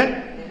 Amen?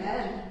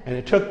 Amen. And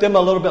it took them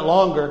a little bit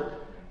longer.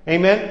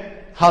 Amen?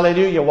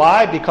 Hallelujah.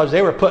 Why? Because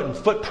they were putting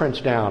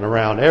footprints down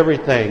around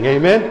everything.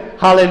 Amen?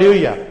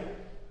 Hallelujah.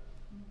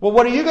 Well,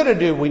 what are you going to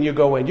do when you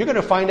go in? You're going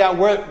to find out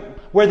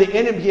where the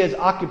enemy is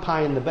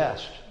occupying the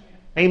best.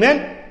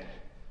 Amen?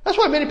 That's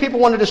why many people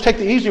want to just take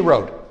the easy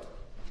road.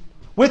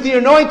 With the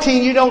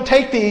anointing, you don't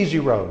take the easy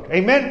road.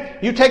 Amen?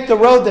 You take the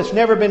road that's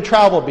never been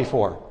traveled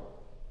before.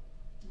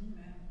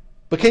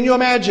 But can you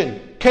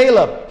imagine?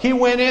 Caleb, he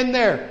went in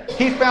there.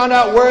 He found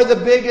out where the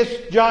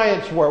biggest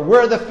giants were,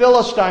 where the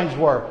Philistines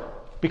were,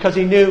 because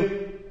he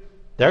knew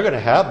they're going to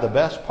have the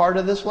best part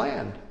of this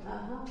land.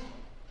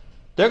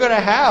 They're going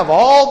to have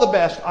all the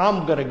best.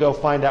 I'm going to go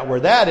find out where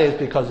that is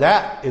because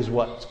that is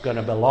what's going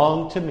to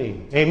belong to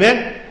me.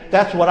 Amen?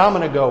 That's what I'm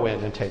going to go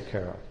in and take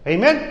care of.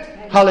 Amen?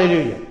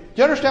 Hallelujah. Do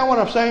you understand what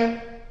I'm saying?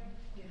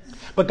 Yes.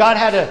 But God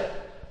had to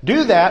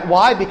do that.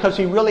 Why? Because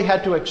He really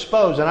had to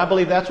expose. And I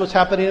believe that's what's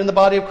happening in the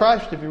body of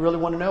Christ, if you really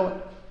want to know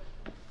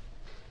it.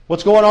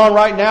 What's going on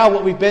right now,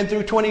 what we've been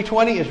through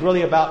 2020, is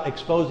really about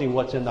exposing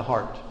what's in the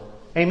heart.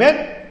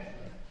 Amen?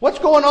 What's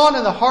going on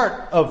in the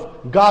heart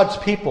of God's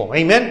people?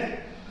 Amen?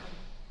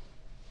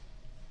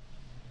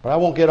 But I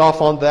won't get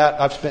off on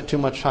that. I've spent too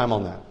much time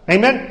on that.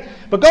 Amen?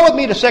 But go with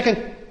me to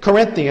 2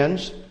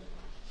 Corinthians.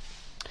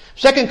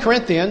 2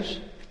 Corinthians.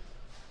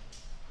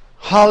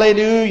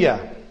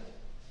 Hallelujah.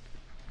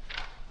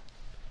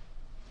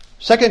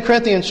 2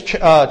 Corinthians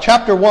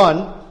chapter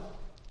 1,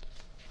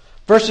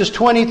 verses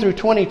 20 through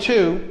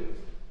 22.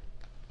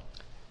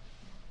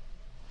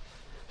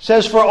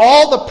 Says, for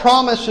all the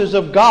promises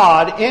of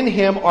God in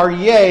Him are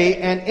yea,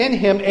 and in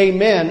Him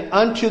amen,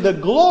 unto the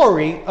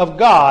glory of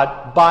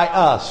God by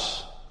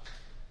us.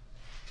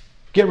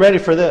 Get ready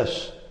for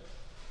this.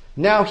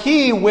 Now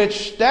he which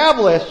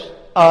established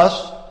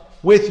us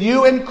with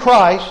you in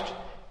Christ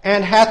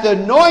and hath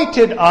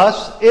anointed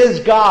us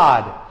is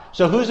God.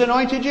 So who's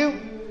anointed you?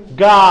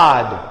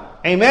 God.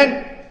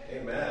 Amen?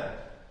 Amen.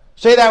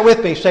 Say that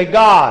with me. Say,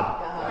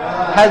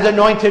 God has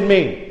anointed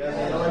me.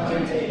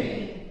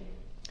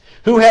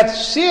 Who hath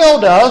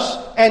sealed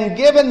us and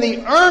given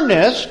the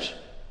earnest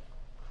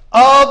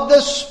of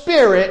the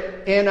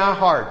Spirit in our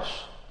hearts.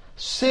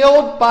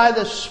 Sealed by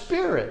the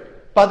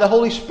Spirit, by the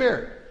Holy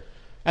Spirit.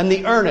 And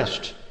the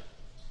earnest.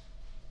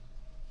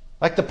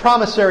 Like the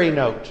promissory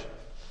note.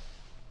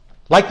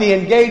 Like the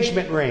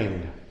engagement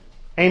ring.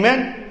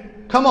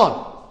 Amen? Come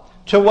on.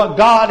 To what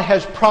God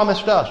has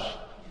promised us.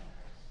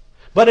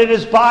 But it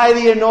is by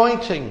the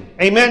anointing.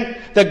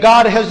 Amen? That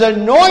God has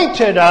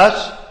anointed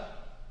us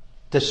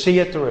to see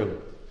it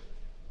through.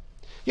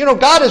 You know,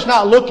 God is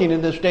not looking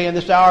in this day and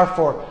this hour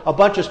for a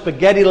bunch of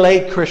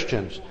spaghetti-legged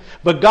Christians.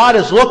 But God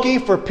is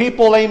looking for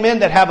people, amen,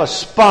 that have a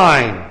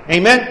spine.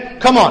 Amen?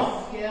 Come on.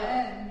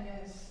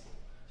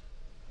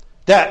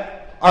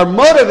 That are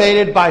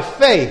motivated by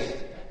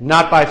faith,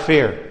 not by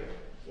fear.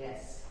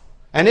 Yes.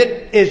 And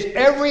it is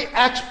every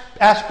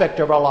aspect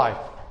of our life.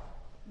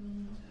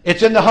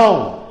 It's in the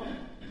home.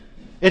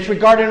 It's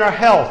regarding our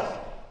health.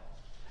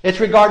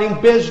 It's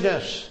regarding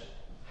business,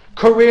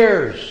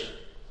 careers,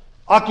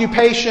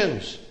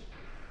 occupations,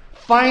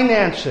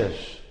 finances.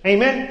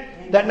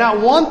 Amen? That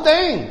not one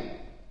thing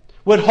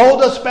would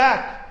hold us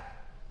back.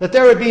 That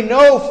there would be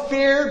no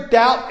fear,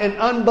 doubt, and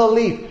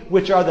unbelief,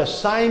 which are the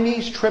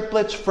Siamese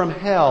triplets from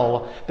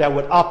hell that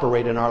would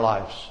operate in our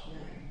lives.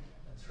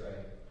 That's right.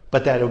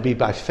 But that it would be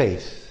by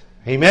faith.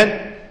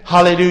 Amen?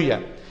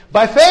 Hallelujah.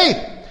 By faith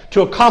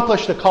to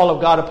accomplish the call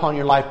of God upon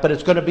your life. But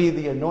it's going to be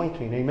the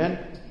anointing. Amen?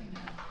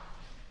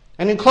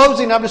 And in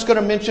closing, I'm just going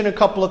to mention a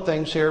couple of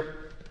things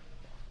here.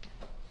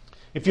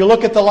 If you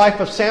look at the life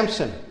of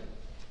Samson,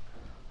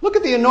 look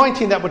at the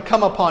anointing that would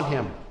come upon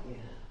him.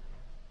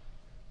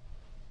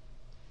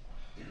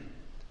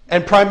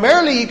 And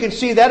primarily you can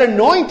see that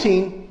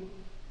anointing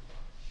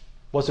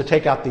was to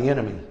take out the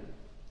enemy.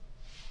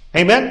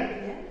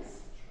 Amen?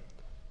 Yes.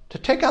 To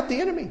take out the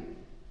enemy.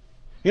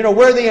 You know,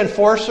 we're the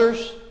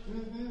enforcers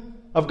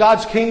of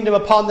God's kingdom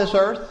upon this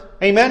earth.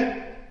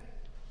 Amen?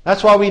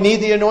 That's why we need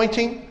the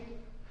anointing.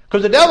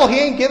 Because the devil, he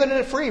ain't giving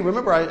it free.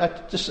 Remember,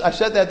 I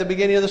said that at the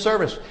beginning of the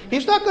service.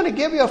 He's not going to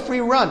give you a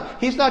free run.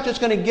 He's not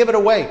just going to give it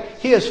away.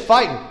 He is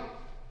fighting.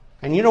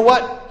 And you know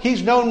what?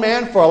 He's known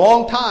man for a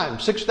long time,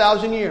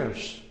 6,000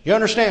 years. You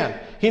understand?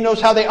 He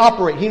knows how they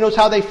operate. He knows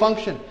how they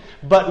function.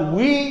 But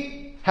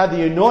we have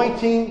the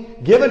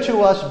anointing given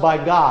to us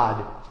by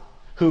God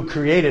who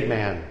created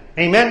man.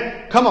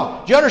 Amen? Come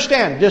on. Do you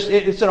understand?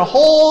 It's in a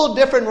whole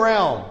different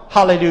realm.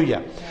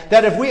 Hallelujah.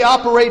 That if we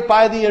operate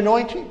by the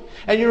anointing,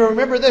 and you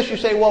remember this, you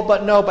say, well,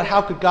 but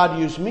how could God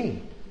use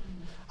me?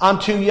 I'm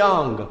too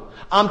young.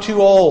 I'm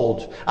too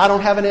old. I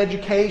don't have an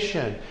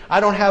education. I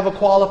don't have a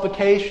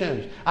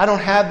qualifications. I don't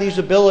have these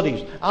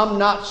abilities. I'm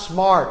not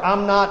smart.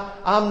 I'm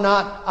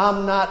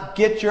not.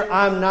 Get your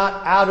I'm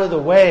not out of the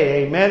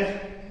way. Amen?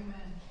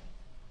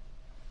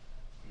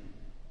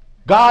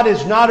 God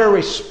is not a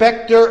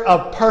respecter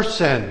of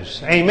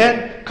persons.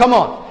 Amen? Come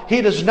on.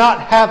 He does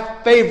not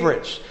have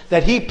favorites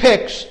that He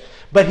picks.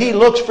 But He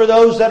looks for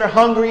those that are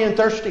hungry and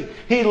thirsty.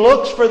 He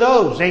looks for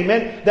those,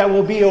 amen, that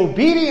will be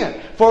obedient.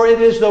 For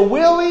it is the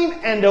willing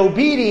and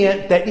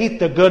obedient that eat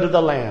the good of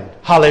the land.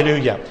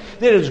 Hallelujah.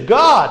 It is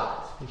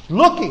God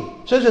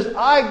looking. It says His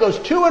eye goes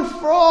to and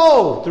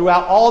fro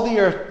throughout all the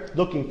earth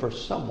looking for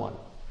someone.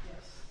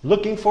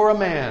 Looking for a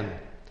man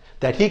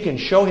that He can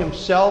show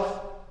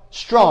Himself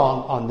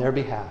strong on their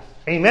behalf.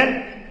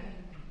 Amen?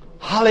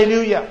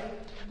 Hallelujah.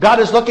 God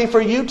is looking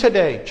for you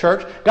today,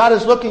 church. God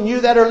is looking,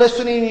 you that are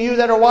listening, you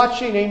that are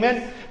watching,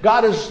 amen.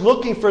 God is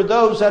looking for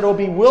those that will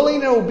be willing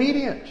and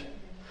obedient.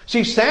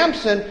 See,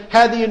 Samson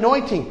had the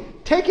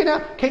anointing taken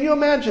out. Can you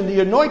imagine? The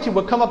anointing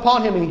would come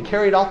upon him and he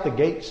carried off the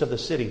gates of the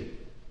city.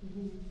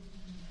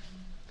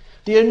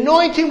 The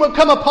anointing would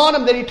come upon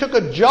him that he took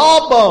a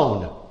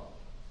jawbone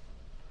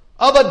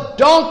of a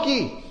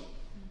donkey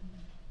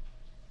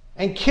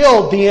and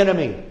killed the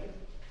enemy.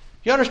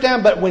 You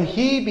understand? But when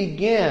he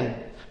began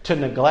to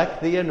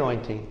neglect the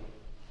anointing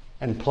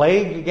and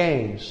play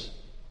games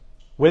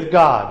with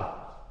God,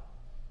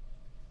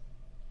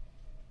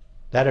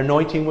 that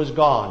anointing was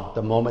gone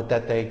the moment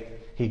that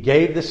he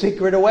gave the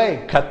secret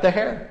away, cut the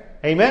hair.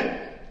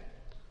 Amen?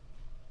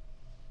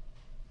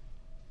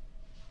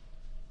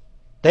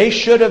 They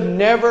should have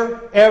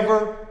never,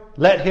 ever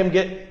let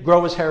him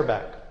grow his hair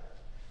back.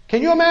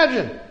 Can you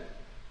imagine?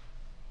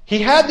 He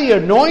had the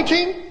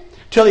anointing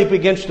till he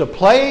begins to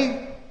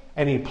play.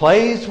 And he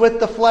plays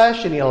with the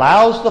flesh and he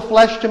allows the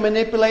flesh to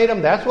manipulate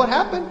him. That's what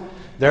happened.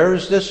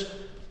 There's those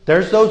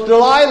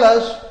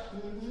Delilahs.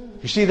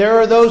 You see, there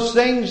are those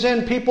things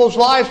in people's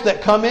lives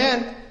that come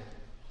in.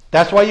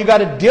 That's why you got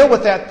to deal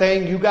with that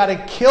thing. You got to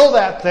kill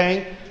that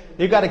thing.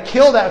 You got to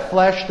kill that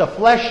flesh. The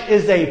flesh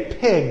is a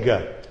pig.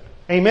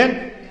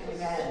 Amen?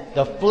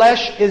 The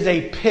flesh is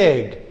a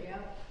pig.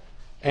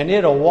 And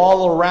it'll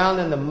wallow around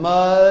in the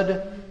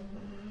mud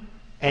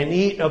and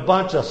eat a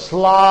bunch of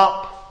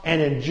slop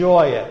and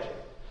enjoy it.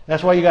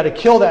 That's why you got to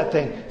kill that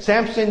thing.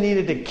 Samson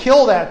needed to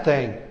kill that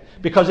thing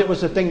because it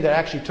was the thing that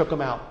actually took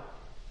him out.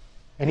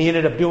 And he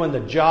ended up doing the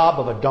job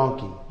of a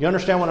donkey. You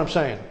understand what I'm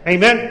saying?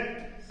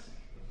 Amen?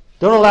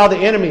 Don't allow the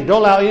enemy,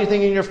 don't allow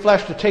anything in your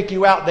flesh to take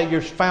you out that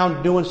you're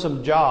found doing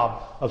some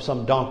job of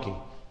some donkey.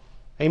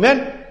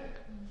 Amen?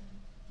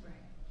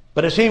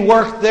 But as he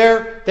worked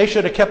there, they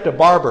should have kept a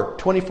barber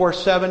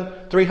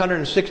 24/7,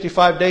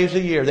 365 days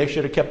a year. They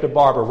should have kept a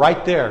barber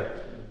right there.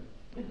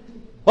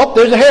 Oh,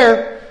 there's a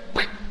hair.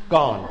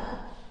 Gone.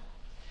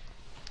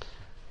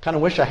 Kind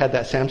of wish I had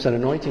that Samson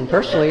anointing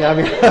personally. I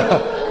mean,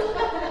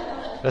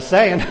 just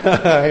saying.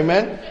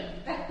 Amen?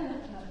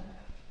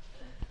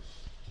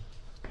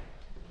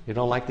 You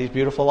don't like these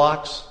beautiful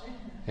locks?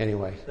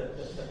 Anyway.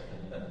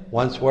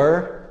 Once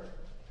were.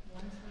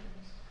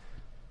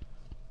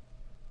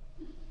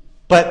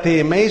 But the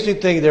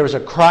amazing thing, there was a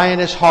cry in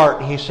his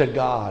heart, and he said,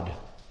 God,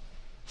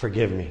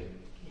 forgive me.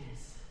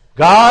 Yes.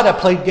 God, I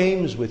played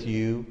games with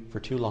you for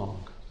too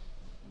long.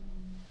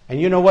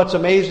 And you know what's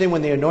amazing?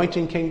 When the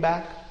anointing came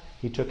back,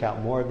 he took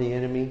out more of the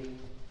enemy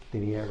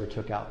than he ever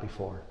took out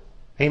before.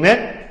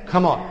 Amen?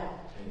 Come on.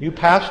 You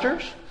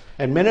pastors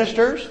and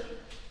ministers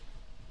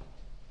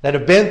that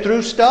have been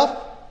through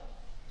stuff,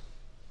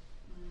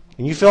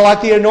 and you feel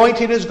like the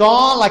anointing is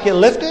gone, like it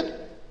lifted,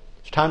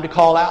 it's time to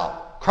call out.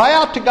 Cry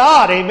out to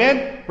God,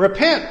 amen?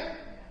 Repent.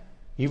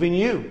 Even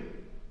you.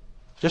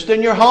 Just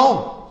in your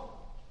home.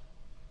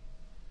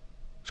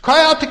 Just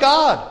cry out to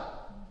God.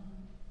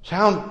 Say,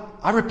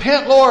 I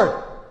repent,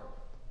 Lord.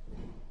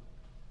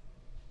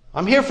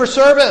 I'm here for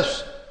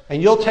service.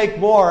 And you'll take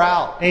more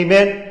out.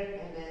 Amen? Amen.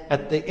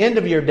 At the end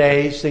of your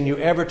days than you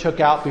ever took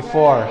out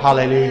before. Right.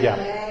 Hallelujah.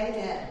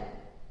 Amen.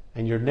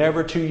 And you're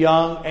never too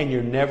young and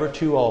you're never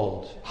too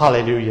old.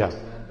 Hallelujah.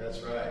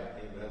 That's right.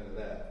 Amen to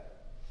that.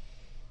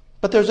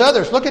 But there's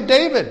others. Look at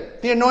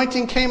David. The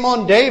anointing came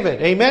on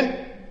David.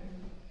 Amen?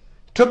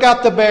 Took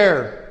out the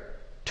bear.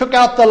 Took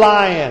out the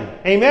lion.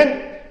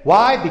 Amen?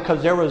 Why?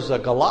 Because there was a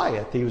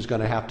Goliath he was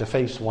going to have to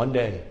face one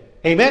day.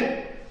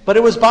 Amen? But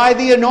it was by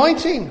the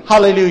anointing.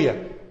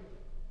 Hallelujah.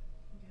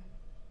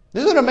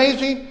 Isn't it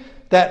amazing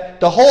that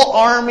the whole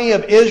army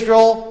of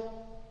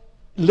Israel,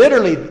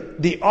 literally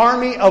the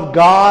army of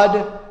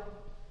God,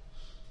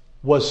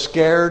 was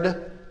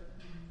scared,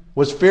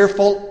 was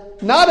fearful,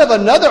 not of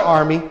another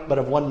army, but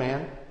of one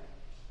man.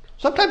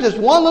 Sometimes it's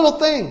one little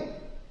thing,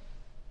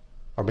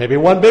 or maybe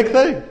one big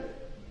thing,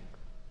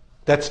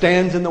 that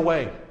stands in the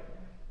way.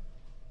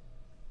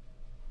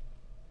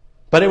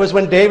 But it was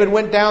when David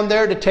went down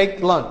there to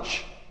take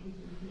lunch.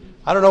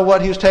 I don't know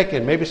what he was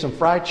taking. Maybe some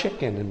fried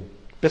chicken and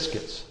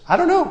biscuits. I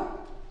don't know.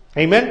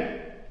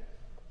 Amen?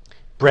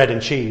 Bread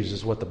and cheese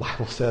is what the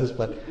Bible says,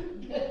 but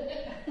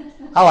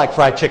I like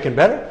fried chicken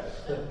better.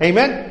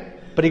 Amen?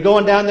 But he's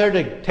going down there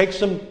to take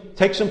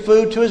some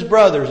food to his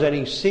brothers, and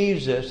he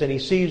sees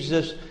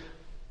this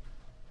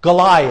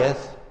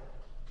Goliath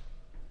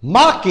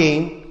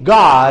mocking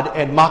God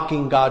and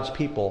mocking God's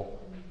people.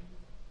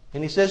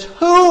 And he says,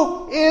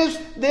 who is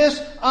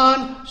this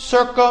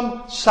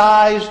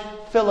uncircumcised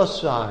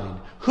Philistine?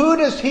 Who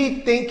does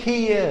he think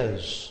he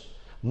is?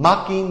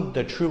 Mocking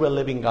the true and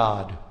living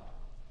God.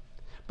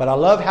 But I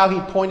love how he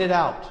pointed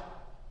out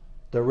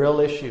the real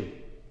issue.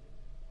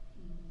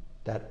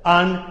 That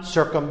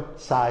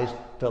uncircumcised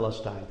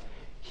Philistine.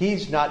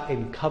 He's not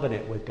in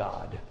covenant with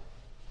God,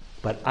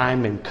 but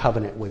I'm in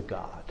covenant with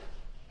God.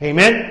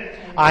 Amen?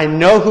 I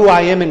know who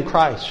I am in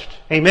Christ.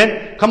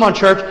 Amen? Come on,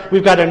 church.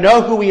 We've got to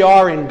know who we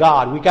are in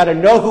God. We've got to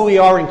know who we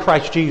are in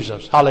Christ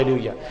Jesus.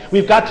 Hallelujah.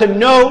 We've got to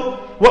know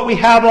what we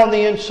have on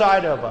the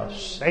inside of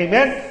us.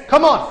 Amen?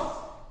 Come on.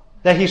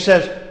 That he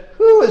says,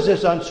 who is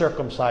this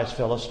uncircumcised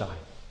Philistine?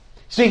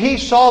 See, he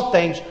saw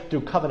things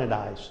through covenant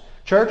eyes.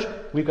 Church,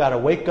 we've got to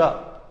wake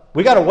up.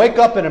 We've got to wake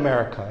up in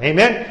America.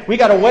 Amen? We've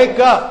got to wake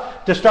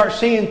up to start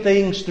seeing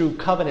things through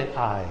covenant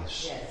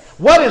eyes. Yes.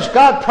 What has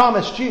God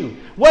promised you?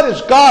 What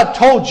has God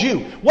told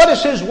you? What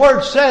does His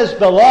Word says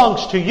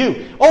belongs to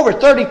you? Over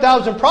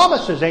 30,000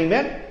 promises.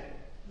 Amen?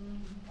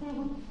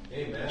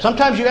 Amen.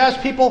 Sometimes you ask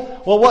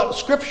people, well, what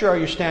scripture are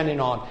you standing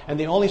on? And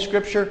the only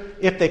scripture,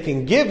 if they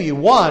can give you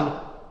one,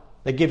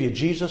 they give you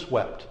Jesus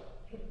wept.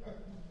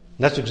 And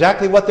that's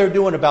exactly what they're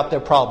doing about their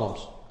problems.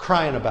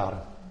 Crying about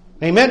them.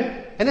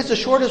 Amen? And it's the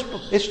shortest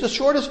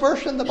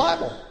verse in the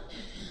Bible.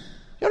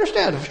 You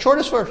understand? The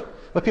shortest verse.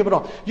 But people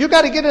don't. You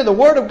got to get into the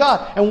Word of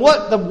God. And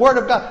what the Word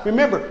of God.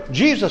 Remember,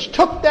 Jesus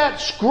took that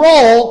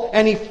scroll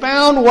and He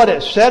found what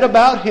it said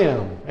about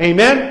Him.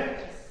 Amen?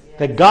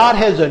 That God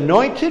has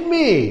anointed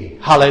me.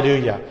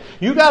 Hallelujah.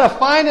 You got to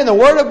find in the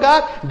Word of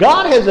God,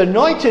 God has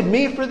anointed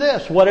me for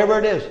this. Whatever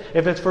it is.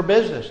 If it's for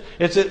business.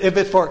 If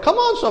it's for... Come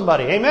on,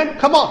 somebody. Amen?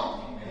 Come on.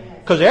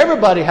 Because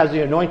everybody has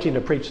the anointing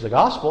to preach the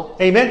gospel.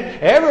 Amen?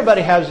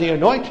 Everybody has the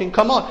anointing.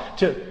 Come on.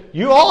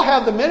 You all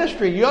have the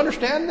ministry. You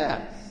understand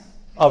that?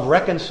 Of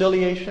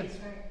reconciliation.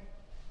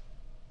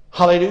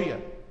 Hallelujah.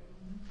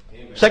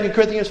 2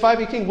 Corinthians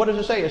 5:18. What does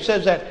it say? It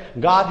says that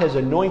God has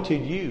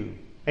anointed you.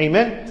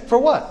 Amen? For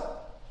what?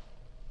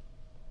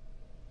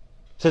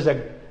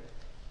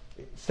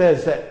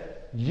 says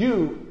that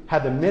you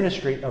have the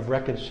ministry of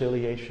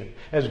reconciliation.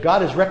 As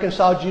God has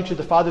reconciled you to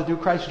the Father through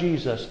Christ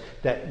Jesus,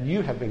 that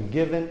you have been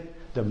given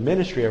the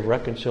ministry of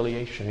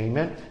reconciliation.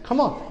 Amen?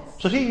 Come on.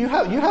 So see, you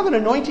have an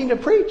anointing to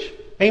preach.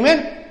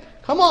 Amen?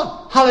 Come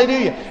on.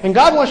 Hallelujah. And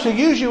God wants to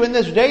use you in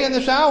this day and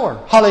this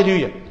hour.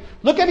 Hallelujah.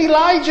 Look at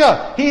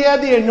Elijah. He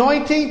had the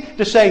anointing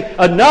to say,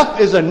 enough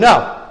is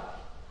enough.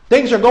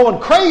 Things are going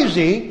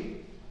crazy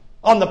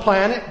on the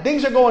planet.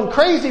 Things are going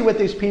crazy with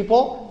these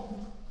people.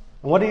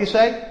 And what did he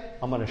say?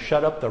 I'm going to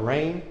shut up the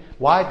rain.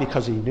 Why?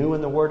 Because he knew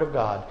in the Word of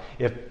God,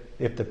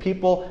 if the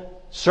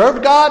people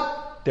served God,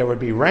 there would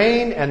be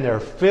rain and their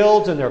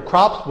fields and their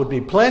crops would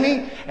be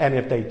plenty. And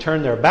if they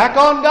turned their back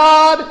on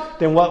God,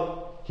 then what?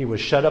 He would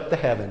shut up the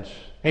heavens.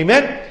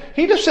 Amen?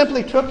 He just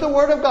simply took the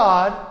Word of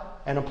God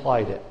and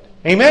applied it.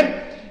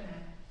 Amen?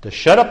 To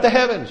shut up the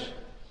heavens.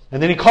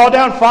 And then he called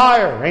down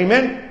fire.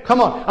 Amen? Come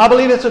on. I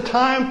believe it's a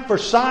time for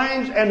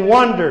signs and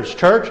wonders,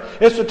 church.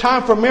 It's a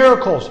time for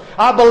miracles.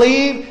 I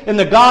believe in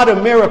the God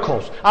of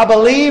miracles. I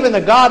believe in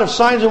the God of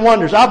signs and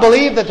wonders. I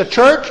believe that the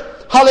church,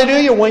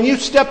 hallelujah, when you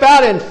step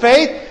out in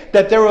faith,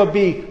 that there will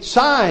be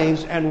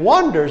signs and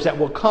wonders that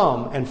will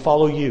come and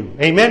follow you.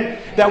 Amen?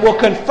 That will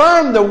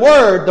confirm the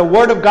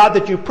Word of God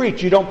that you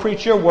preach. You don't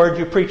preach your Word,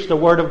 you preach the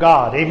Word of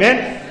God.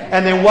 Amen?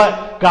 And then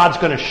what? God's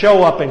going to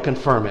show up and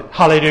confirm it.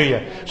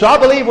 Hallelujah. So I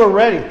believe we're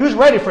ready. Who's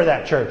ready for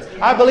that, church?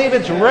 I believe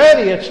it's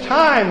ready. It's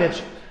time.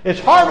 It's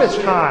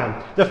harvest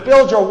time. The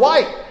fields are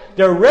white.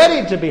 They're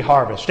ready to be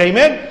harvested.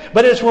 Amen?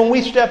 But it's when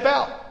we step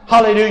out.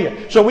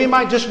 Hallelujah. So we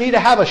might just need to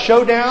have a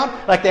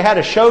showdown like they had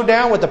a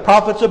showdown with the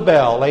prophets of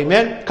Baal.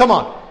 Amen? Come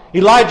on.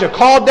 Elijah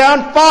called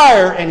down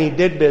fire and he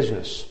did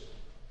business.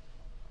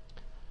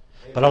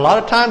 But a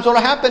lot of times what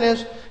will happen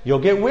is you'll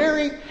get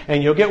weary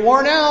and you'll get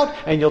worn out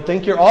and you'll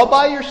think you're all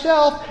by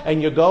yourself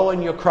and you go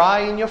and you cry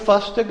and you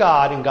fuss to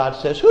God and God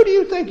says, who do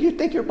you think? You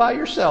think you're by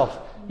yourself?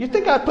 You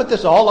think I put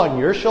this all on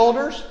your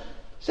shoulders?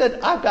 He said,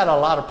 I've got a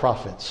lot of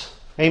prophets.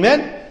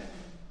 Amen?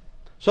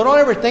 So don't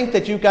ever think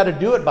that you've got to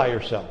do it by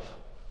yourself.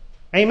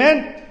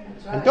 Amen?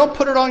 Right. And don't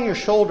put it on your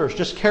shoulders.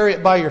 Just carry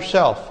it by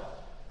yourself.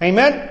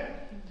 Amen?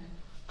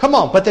 Come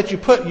on, but that you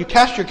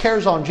cast your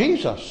cares on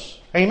Jesus.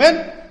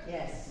 Amen?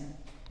 Yes.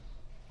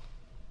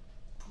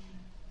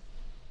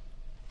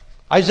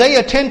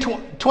 Isaiah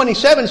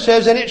 10:27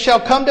 says, and it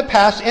shall come to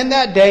pass in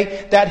that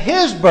day that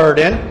his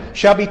burden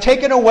shall be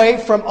taken away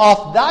from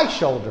off thy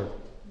shoulder.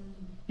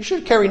 You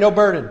should carry no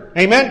burden.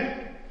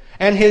 Amen?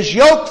 And his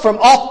yoke from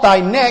off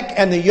thy neck,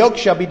 and the yoke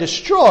shall be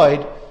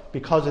destroyed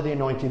because of the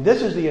anointing.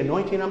 This is the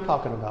anointing I'm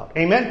talking about.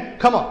 Amen?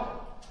 Come on.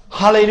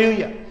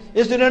 Hallelujah.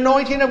 Is it an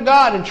anointing of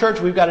God? In church,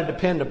 we've got to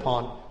depend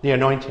upon the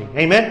anointing.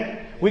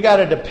 Amen? We got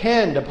to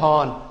depend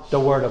upon the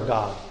Word of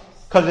God.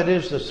 Because it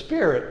is the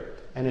Spirit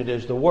and it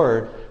is the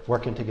Word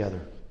working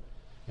together.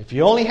 If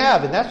you only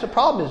have, and that's the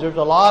problem, is there's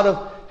a lot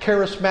of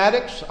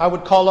charismatics, I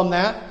would call them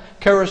that,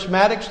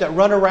 charismatics that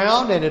run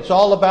around and it's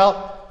all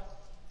about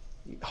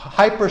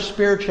hyper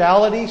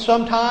spirituality.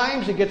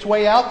 Sometimes it gets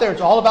way out there.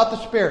 It's all about the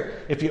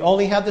Spirit. If you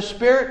only have the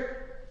Spirit,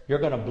 you're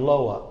going to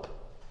blow up.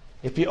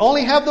 If you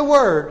only have the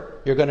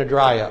Word, you're going to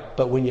dry up.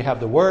 But when you have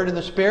the Word and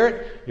the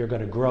Spirit, you're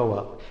going to grow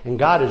up. And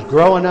God is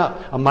growing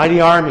up a mighty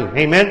army.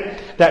 Amen?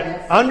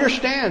 That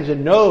understands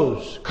and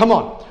knows, come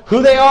on,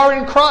 who they are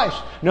in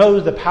Christ.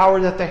 Knows the power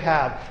that they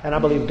have. And I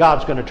believe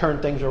God's going to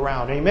turn things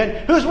around.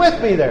 Amen? Who's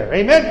with me there?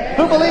 Amen?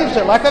 Who believes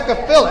it? Like I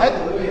can feel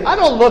it. I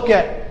don't look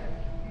at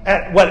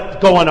what's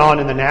going on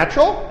in the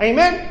natural.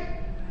 Amen?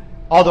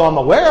 Although I'm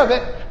aware of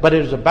it. But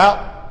it is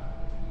about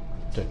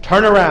to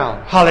turn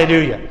around.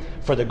 Hallelujah.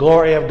 For the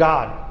glory of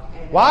God.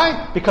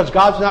 Why? Because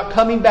God's not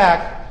coming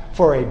back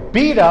for a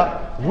beat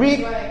up,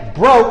 weak,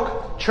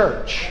 broke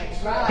church.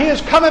 He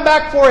is coming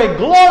back for a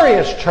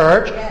glorious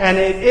church. And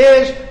it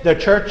is the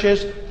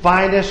church's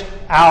finest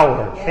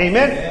hour.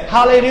 Amen?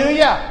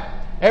 Hallelujah.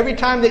 Every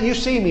time that you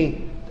see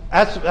me,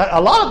 that's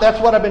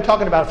what I've been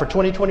talking about for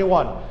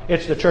 2021.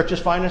 It's the church's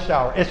finest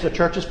hour. It's the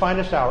church's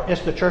finest hour.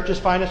 It's the church's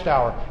finest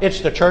hour. It's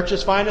the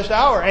church's finest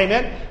hour.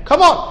 Amen?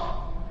 Come on.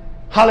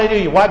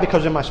 Hallelujah. Why?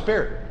 Because in my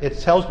spirit, it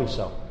tells me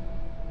so.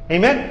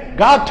 Amen?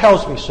 God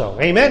tells me so.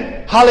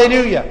 Amen?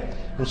 Hallelujah.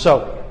 And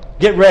so,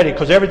 get ready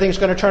because everything's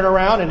going to turn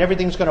around and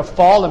everything's going to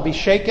fall and be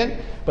shaken,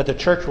 but the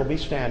church will be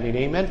standing.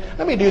 Amen?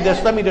 Let me do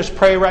this. Let me just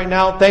pray right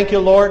now. Thank you,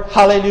 Lord.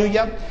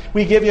 Hallelujah.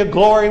 We give you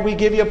glory. We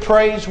give you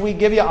praise. We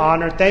give you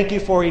honor. Thank you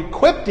for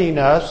equipping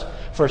us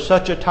for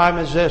such a time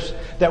as this,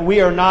 that we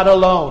are not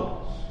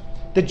alone.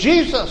 That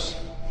Jesus,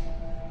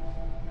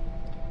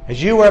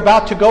 as you were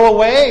about to go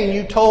away and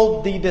you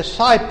told the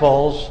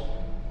disciples,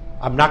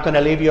 I'm not going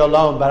to leave you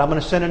alone, but I'm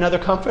going to send another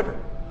comforter.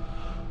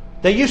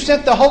 That you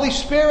sent the Holy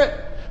Spirit,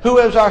 who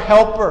is our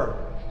helper,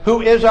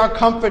 who is our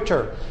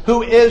comforter,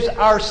 who is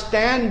our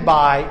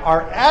standby,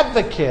 our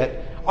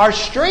advocate, our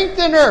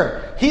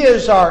strengthener. He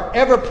is our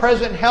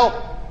ever-present help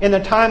in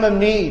the time of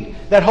need.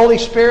 That Holy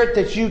Spirit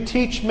that you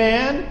teach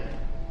man,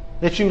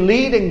 that you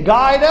lead and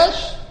guide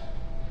us,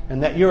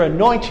 and that your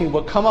anointing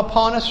will come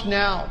upon us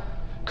now.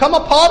 Come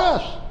upon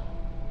us.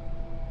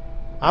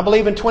 I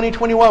believe in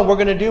 2021 we're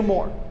going to do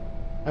more.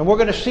 And we're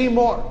going to see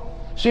more.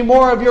 See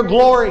more of your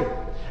glory.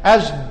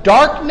 As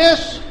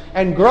darkness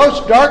and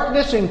gross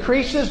darkness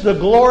increases, the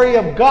glory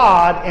of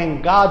God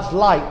and God's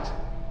light,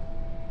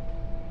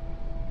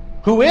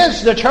 who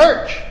is the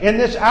church in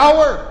this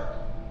hour,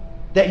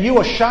 that you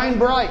will shine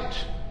bright.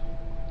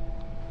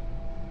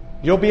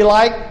 You'll be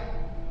like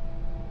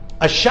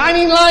a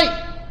shining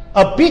light,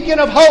 a beacon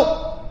of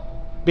hope,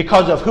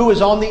 because of who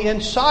is on the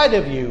inside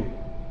of you.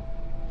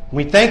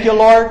 We thank you,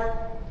 Lord,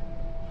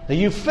 that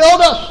you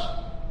filled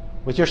us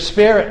with your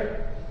Spirit,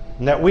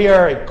 and that we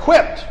are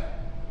equipped.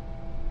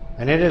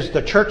 And it is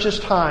the church's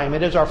time.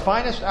 It is our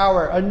finest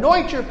hour.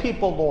 Anoint your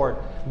people, Lord.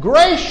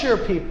 Grace your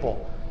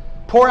people.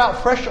 Pour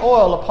out fresh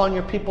oil upon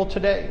your people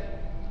today.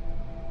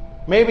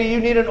 Maybe you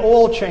need an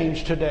oil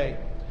change today.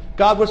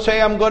 God would say,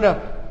 I'm going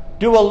to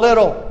do a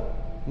little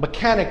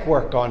mechanic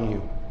work on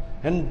you.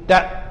 And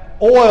that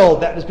oil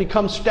that has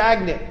become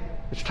stagnant,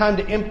 it's time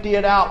to empty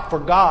it out, for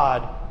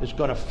God is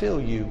going to fill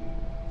you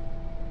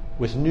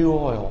with new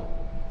oil.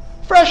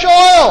 Fresh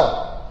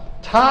oil!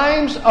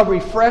 Times of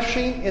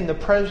refreshing in the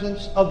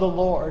presence of the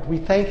Lord. We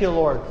thank you,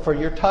 Lord, for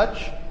your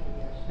touch.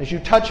 As you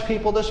touch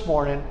people this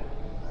morning,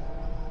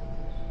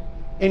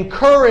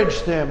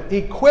 encourage them,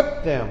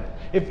 equip them.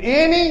 If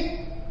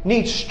any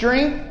needs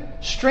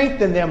strength,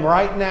 strengthen them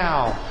right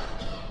now.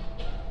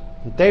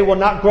 They will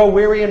not grow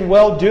weary in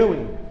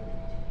well-doing.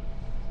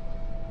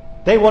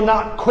 They will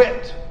not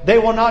quit. They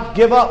will not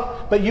give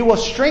up. But you will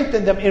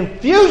strengthen them,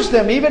 infuse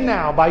them even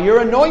now by your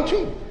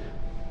anointing,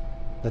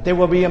 that they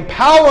will be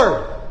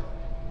empowered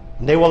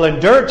and they will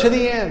endure to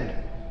the end.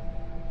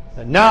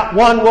 That not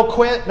one will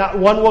quit, not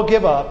one will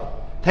give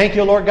up. Thank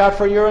you, Lord God,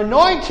 for your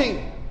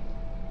anointing.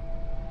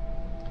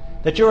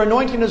 That your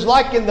anointing is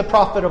like in the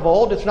prophet of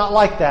old. It's not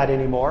like that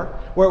anymore.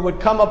 Where it would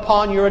come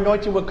upon, your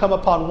anointing would come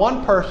upon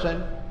one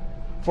person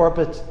for a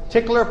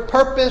particular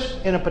purpose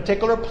in a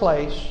particular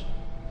place.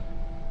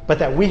 But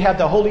that we have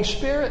the Holy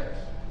Spirit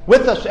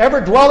with us,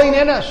 ever dwelling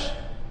in us.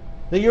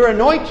 That your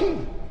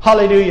anointing,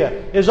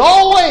 hallelujah, is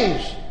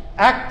always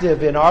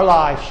active in our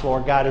lives,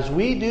 Lord God, as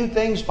we do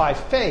things by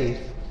faith.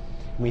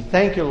 And we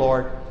thank you,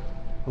 Lord.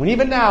 And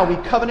even now we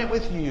covenant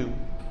with you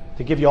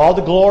to give you all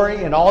the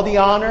glory and all the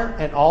honor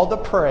and all the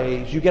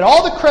praise. You get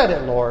all the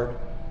credit, Lord.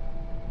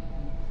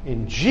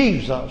 In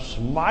Jesus'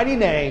 mighty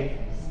name.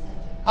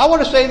 I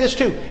want to say this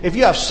too. If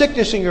you have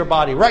sickness in your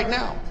body right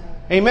now,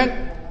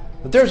 amen,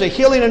 but there's a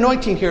healing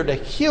anointing here to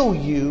heal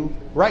you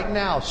right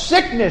now.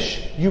 Sickness,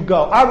 you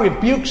go. I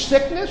rebuke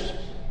sickness.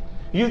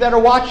 You that are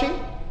watching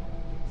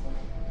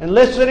and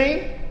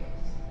listening,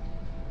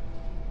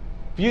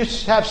 if you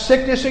have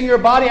sickness in your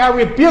body, I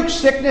rebuke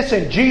sickness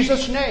in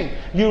Jesus' name.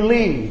 You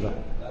leave.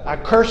 I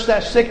curse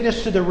that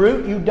sickness to the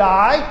root. You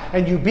die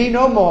and you be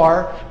no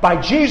more. By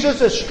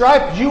Jesus'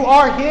 stripes you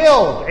are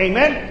healed.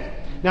 Amen.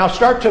 Now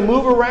start to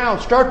move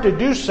around. Start to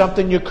do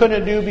something you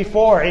couldn't do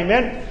before.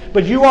 Amen.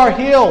 But you are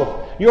healed.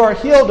 You are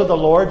healed of the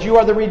Lord. You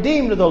are the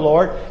redeemed of the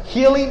Lord.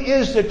 Healing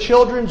is the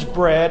children's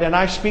bread, and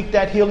I speak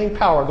that healing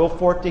power. Go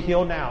forth to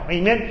heal now.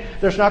 Amen.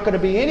 There's not going to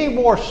be any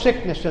more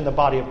sickness in the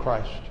body of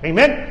Christ.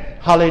 Amen.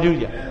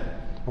 Hallelujah. Amen.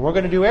 And we're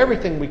going to do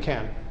everything we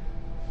can.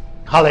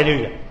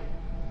 Hallelujah.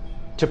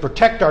 To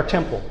protect our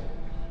temple.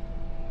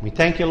 We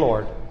thank you,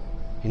 Lord.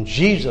 In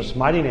Jesus'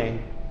 mighty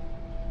name.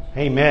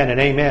 Amen and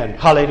amen.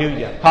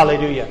 Hallelujah.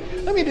 Hallelujah.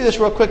 Let me do this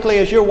real quickly.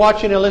 As you're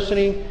watching and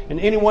listening,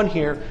 and anyone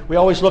here, we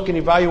always look and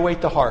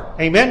evaluate the heart.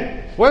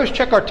 Amen? We always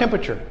check our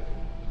temperature.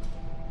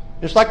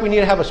 It's like we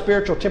need to have a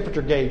spiritual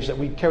temperature gauge that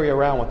we carry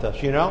around with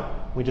us, you know?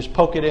 We just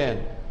poke it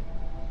in.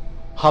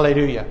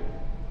 Hallelujah.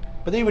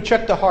 But then you would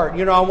check the heart.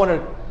 You know, I want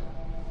to,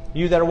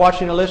 you that are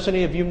watching and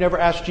listening, if you've never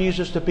asked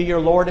Jesus to be your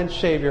Lord and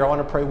Savior, I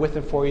want to pray with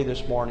Him for you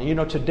this morning. You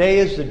know, today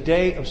is the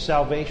day of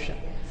salvation.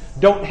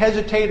 Don't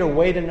hesitate or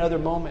wait another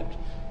moment.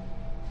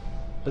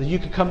 But you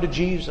could come to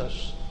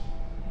Jesus.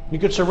 You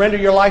could surrender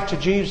your life to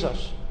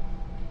Jesus.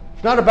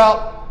 It's not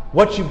about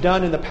what you've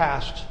done in the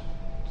past.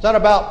 It's not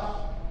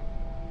about,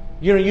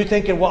 you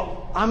thinking,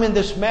 well, I'm in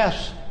this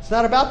mess. It's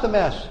not about the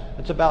mess.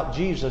 It's about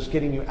Jesus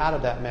getting you out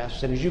of that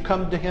mess. And as you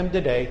come to Him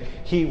today,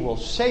 He will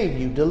save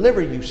you, deliver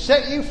you,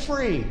 set you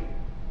free.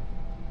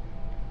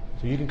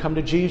 So you can come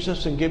to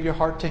Jesus and give your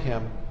heart to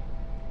Him.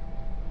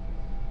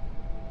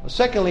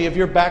 Secondly, if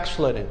you're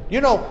backslidden,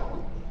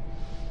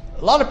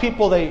 a lot of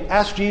people, they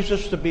ask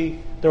Jesus to be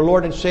their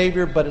Lord and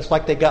Savior, but it's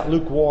like they got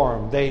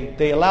lukewarm.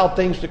 They allow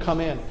things to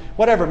come in.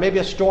 Whatever, maybe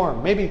a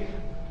storm. Maybe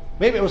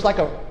it was like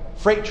a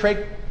freight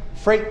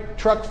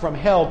truck from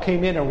hell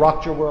came in and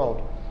rocked your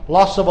world.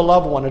 Loss of a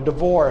loved one, a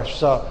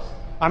divorce,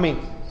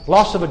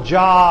 loss of a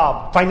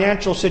job,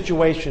 financial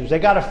situations. They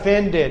got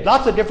offended.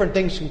 Lots of different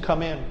things can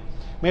come in.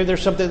 Maybe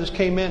there's something that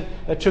came in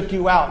that took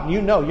you out. And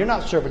you're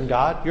not serving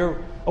God.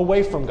 You're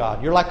away from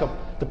God. You're like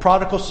the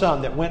prodigal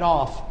son that went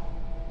off.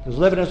 He was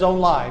living his own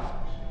life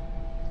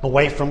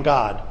away from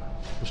God.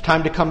 It's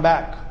time to come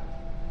back.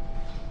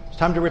 It's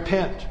time to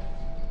repent.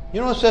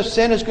 It says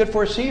sin is good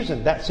for a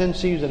season. That sin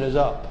season is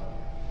up.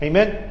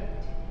 Amen?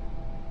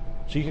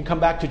 So you can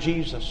come back to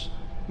Jesus.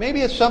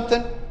 Maybe it's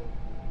something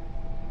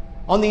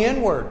on the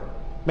inward.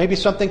 Maybe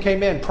something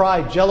came in,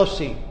 pride,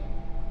 jealousy,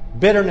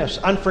 bitterness,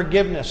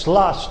 unforgiveness,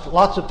 lust.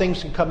 Lots of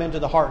things can come into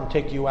the heart and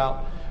take you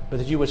out. But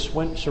that you would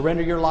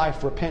surrender your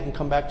life, repent, and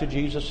come back to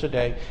Jesus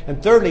today.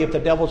 And thirdly, if the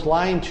devil's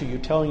lying to you,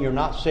 telling you you're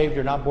not saved,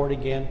 you're not born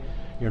again,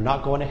 you're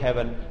not going to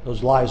heaven,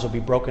 those lies will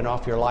be broken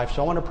off your life.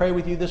 So I want to pray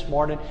with you this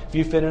morning. If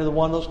you fit into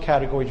one of those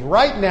categories,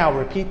 right now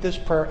repeat this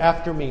prayer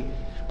after me.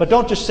 But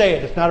don't just say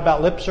it. It's not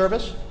about lip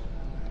service.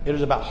 It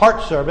is about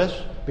heart service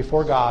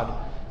before God.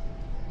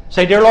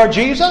 Say, Dear Lord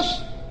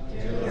Jesus,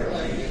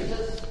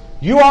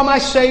 you are my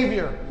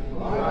Savior.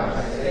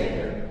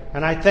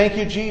 And I thank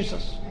you,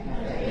 Jesus,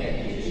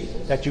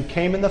 that you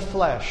came in the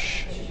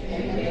flesh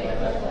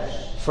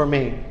for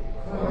me.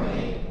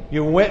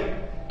 You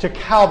went to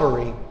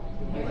Calvary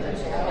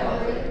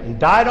and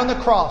died on the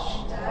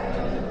cross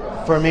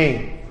for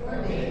me.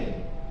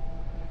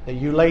 That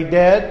you lay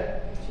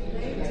dead,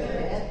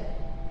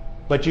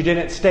 but you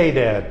didn't stay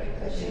dead.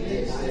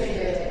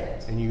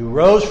 And you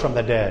rose from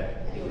the dead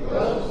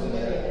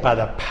by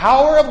the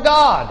power of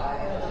God.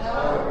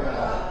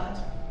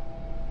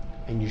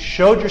 And you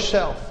showed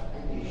yourself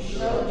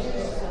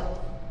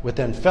with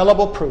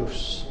infallible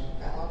proofs,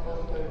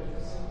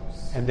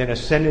 and then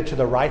ascended to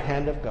the right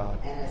hand of God.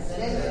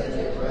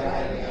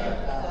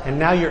 And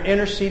now you're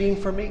interceding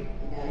for me.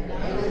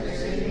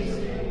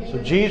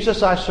 So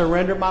Jesus, I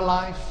surrender my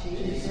life.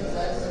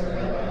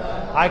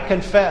 I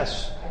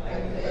confess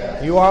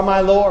you are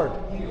my Lord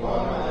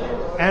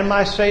and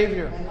my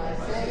Savior.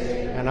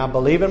 And I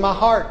believe in my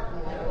heart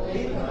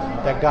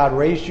that God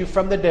raised you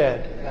from the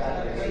dead.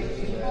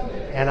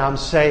 And I'm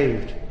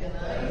saved.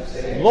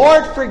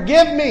 Lord,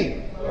 forgive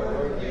me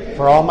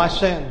for all my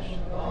sins.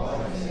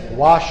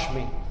 Wash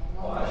me.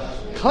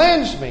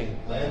 Cleanse me.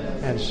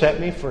 And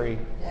set me free.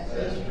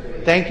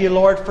 Thank you,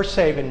 Lord, for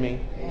saving me.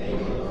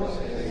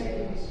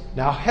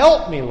 Now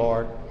help me,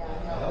 Lord,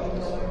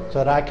 so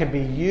that I can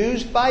be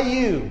used by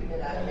you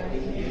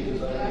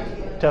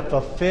to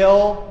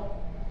fulfill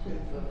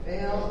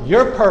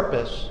your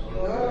purpose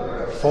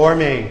for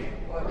me.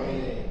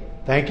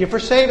 Thank you for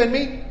saving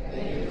me.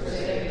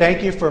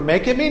 Thank you for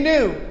making me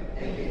new.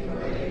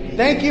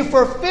 Thank you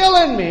for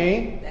filling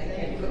me.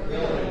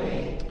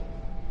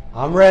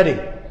 I'm ready.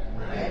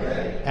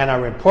 And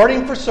I'm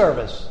reporting for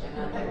service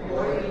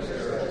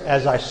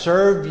as I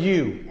serve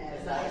you,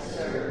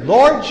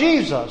 Lord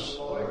Jesus,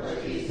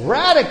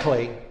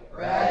 radically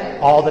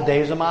all the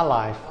days of my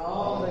life.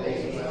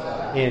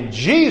 In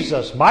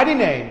Jesus' mighty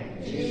name.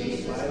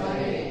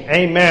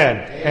 Amen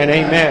and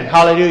amen.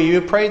 Hallelujah. You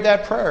prayed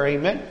that prayer.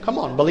 Amen. Come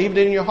on. Believe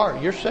it in your heart.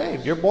 You're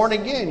saved. You're born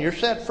again. You're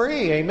set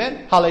free.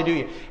 Amen.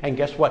 Hallelujah. And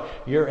guess what?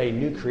 You're a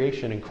new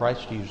creation in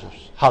Christ Jesus.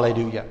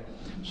 Hallelujah.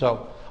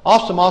 So,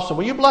 awesome.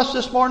 Will you bless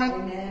this morning?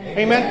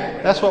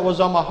 Amen. That's what was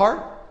on my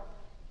heart.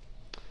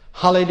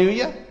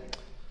 Hallelujah.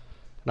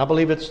 And I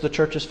believe it's the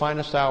church's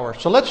finest hour.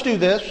 So let's do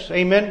this.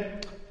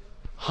 Amen.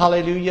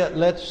 Hallelujah.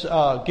 Let's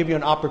give you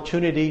an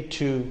opportunity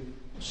to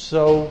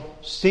sow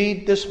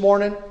seed this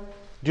morning.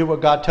 Do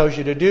what God tells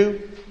you to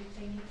do.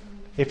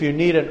 If you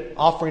need an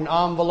offering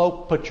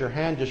envelope, put your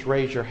hand, just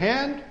raise your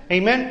hand.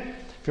 Amen.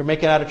 If you're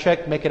making out a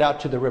check, make it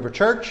out to the River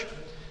Church.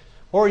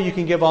 Or you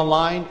can give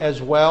online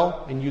as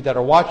well. And you that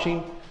are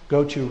watching,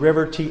 go to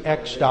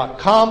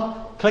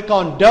rivertx.com. Click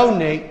on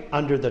Donate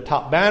under the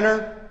top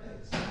banner.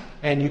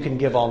 And you can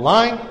give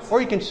online.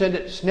 Or you can send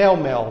it snail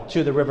mail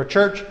to the River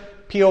Church,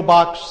 P.O.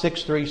 Box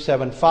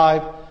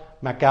 6375.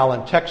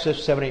 McAllen,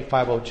 Texas,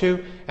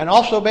 78502. And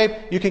also, babe,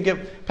 you can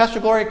give... Pastor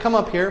Gloria, come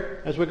up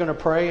here as we're going to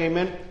pray.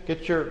 Amen.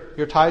 Get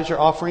your tithes,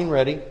 your offering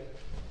ready.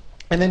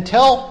 And then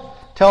tell,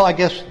 I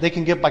guess, they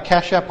can give by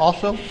Cash App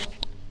also?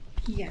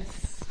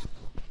 Yes.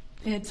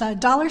 It's a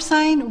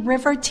 $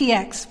 River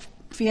TX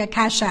via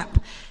Cash App.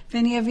 If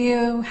any of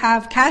you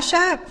have Cash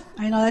App,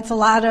 I know that's a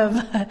lot of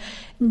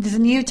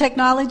new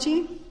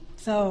technology.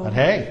 So, but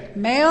hey.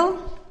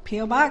 Mail,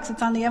 P.O. Box,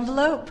 it's on the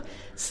envelope.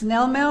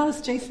 Snail mail, as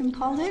Jason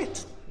called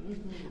it.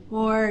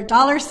 Or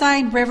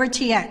 $ River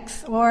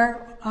TX,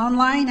 or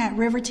online at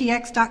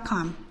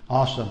rivertx.com.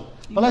 Awesome.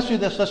 Well, let's do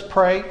this. Let's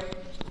pray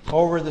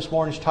over this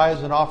morning's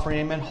tithes and offering.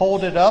 Amen.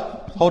 Hold it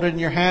up. Hold it in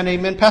your hand.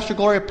 Amen. Pastor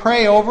Gloria,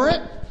 pray over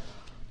it.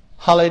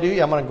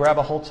 Hallelujah. I'm going to grab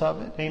a hold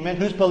of it. Amen.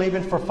 Who's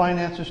believing for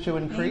finances to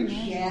increase?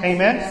 Yes.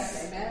 Amen.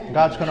 Yes.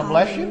 God's going to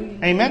bless you.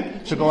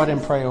 Amen. So go ahead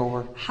and pray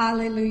over.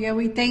 Hallelujah.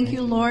 We thank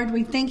you, Lord.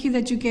 We thank you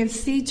that you give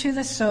seed to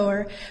the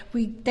sower.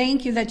 We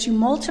thank you that you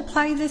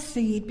multiply the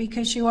seed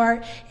because you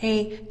are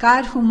a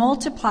God who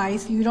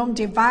multiplies. You don't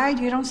divide,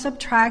 you don't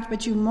subtract,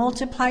 but you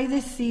multiply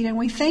the seed. And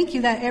we thank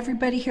you that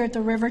everybody here at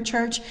the River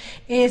Church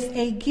is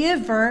a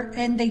giver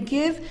and they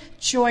give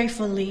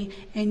joyfully.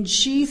 In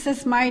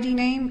Jesus' mighty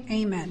name,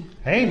 amen.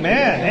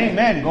 Amen.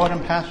 Amen. Go ahead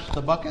and pass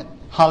the bucket.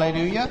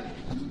 Hallelujah.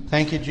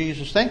 Thank you,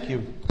 Jesus. Thank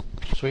you,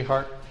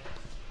 sweetheart.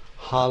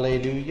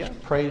 Hallelujah.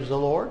 Praise the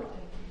Lord.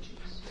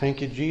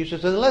 Thank you,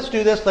 Jesus. And let's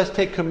do this. Let's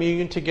take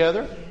communion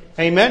together.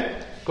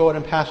 Amen. Go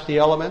ahead and pass the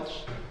elements.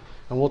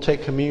 And we'll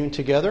take communion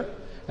together.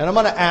 And I'm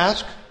going to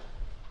ask,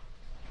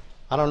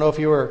 I don't know if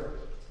you were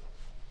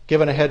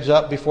given a heads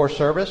up before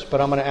service,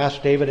 but I'm going to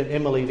ask David and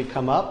Emily to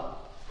come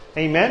up.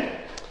 Amen.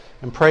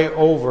 And pray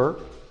over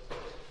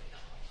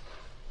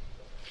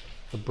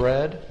the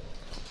bread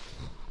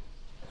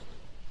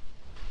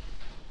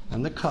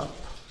and the cup.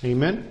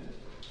 Amen.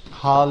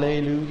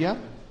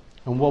 Hallelujah.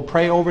 And we'll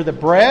pray over the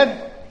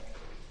bread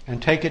and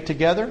take it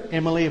together.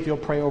 Emily, if you'll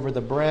pray over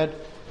the bread.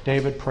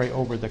 David, pray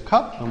over the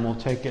cup, and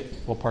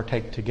we'll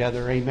partake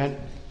together. Amen.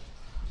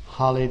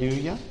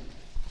 Hallelujah.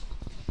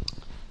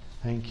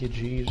 Thank you,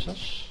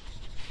 Jesus.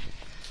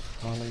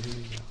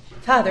 Hallelujah.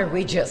 Father,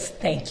 we just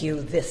thank you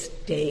this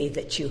day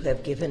that you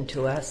have given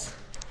to us.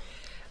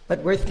 But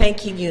we're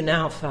thanking you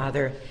now,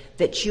 Father,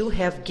 that you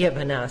have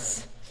given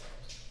us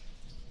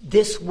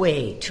this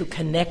way to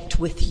connect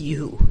with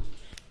you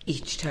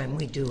each time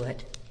we do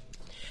it.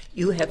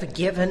 You have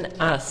given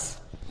us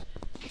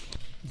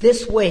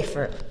this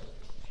wafer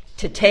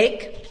to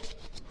take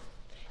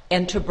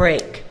and to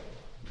break,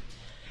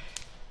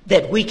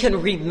 that we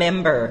can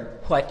remember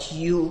what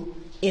you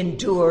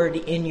endured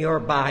in your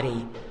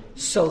body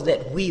so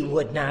that we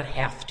would not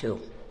have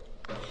to.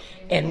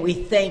 And we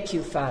thank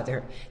you,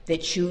 Father,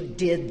 that you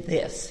did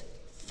this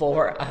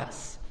for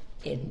us.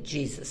 In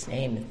Jesus'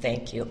 name,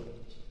 thank you.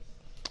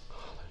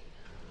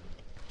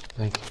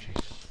 Thank you,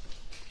 Jesus.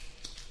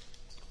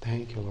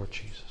 Thank you, Lord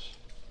Jesus.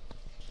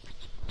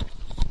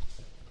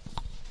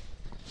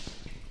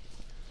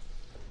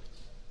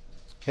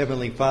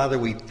 Heavenly Father,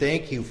 we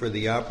thank you for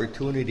the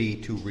opportunity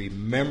to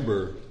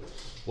remember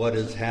what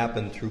has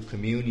happened through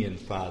communion,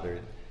 Father.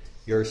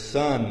 Your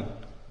Son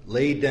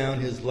laid down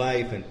his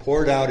life and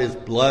poured out his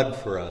blood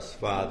for us,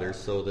 Father,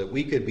 so that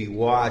we could be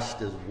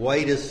washed as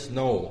white as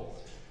snow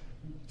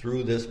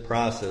through this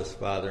process,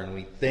 Father. And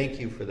we thank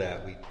you for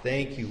that. We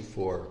thank you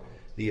for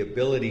the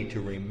ability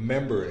to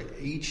remember it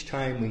each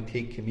time we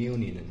take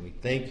communion, and we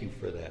thank you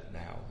for that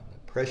now. In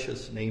the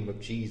precious name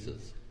of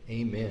Jesus,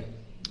 amen.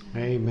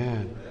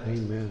 Amen.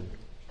 Amen.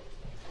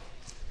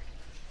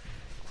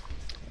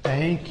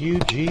 Thank you,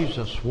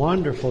 Jesus.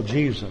 Wonderful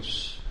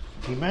Jesus.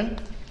 Amen.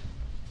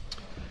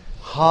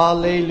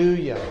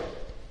 Hallelujah.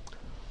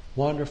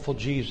 Wonderful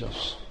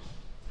Jesus.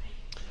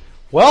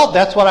 Well,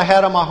 that's what I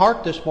had on my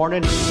heart this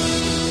morning.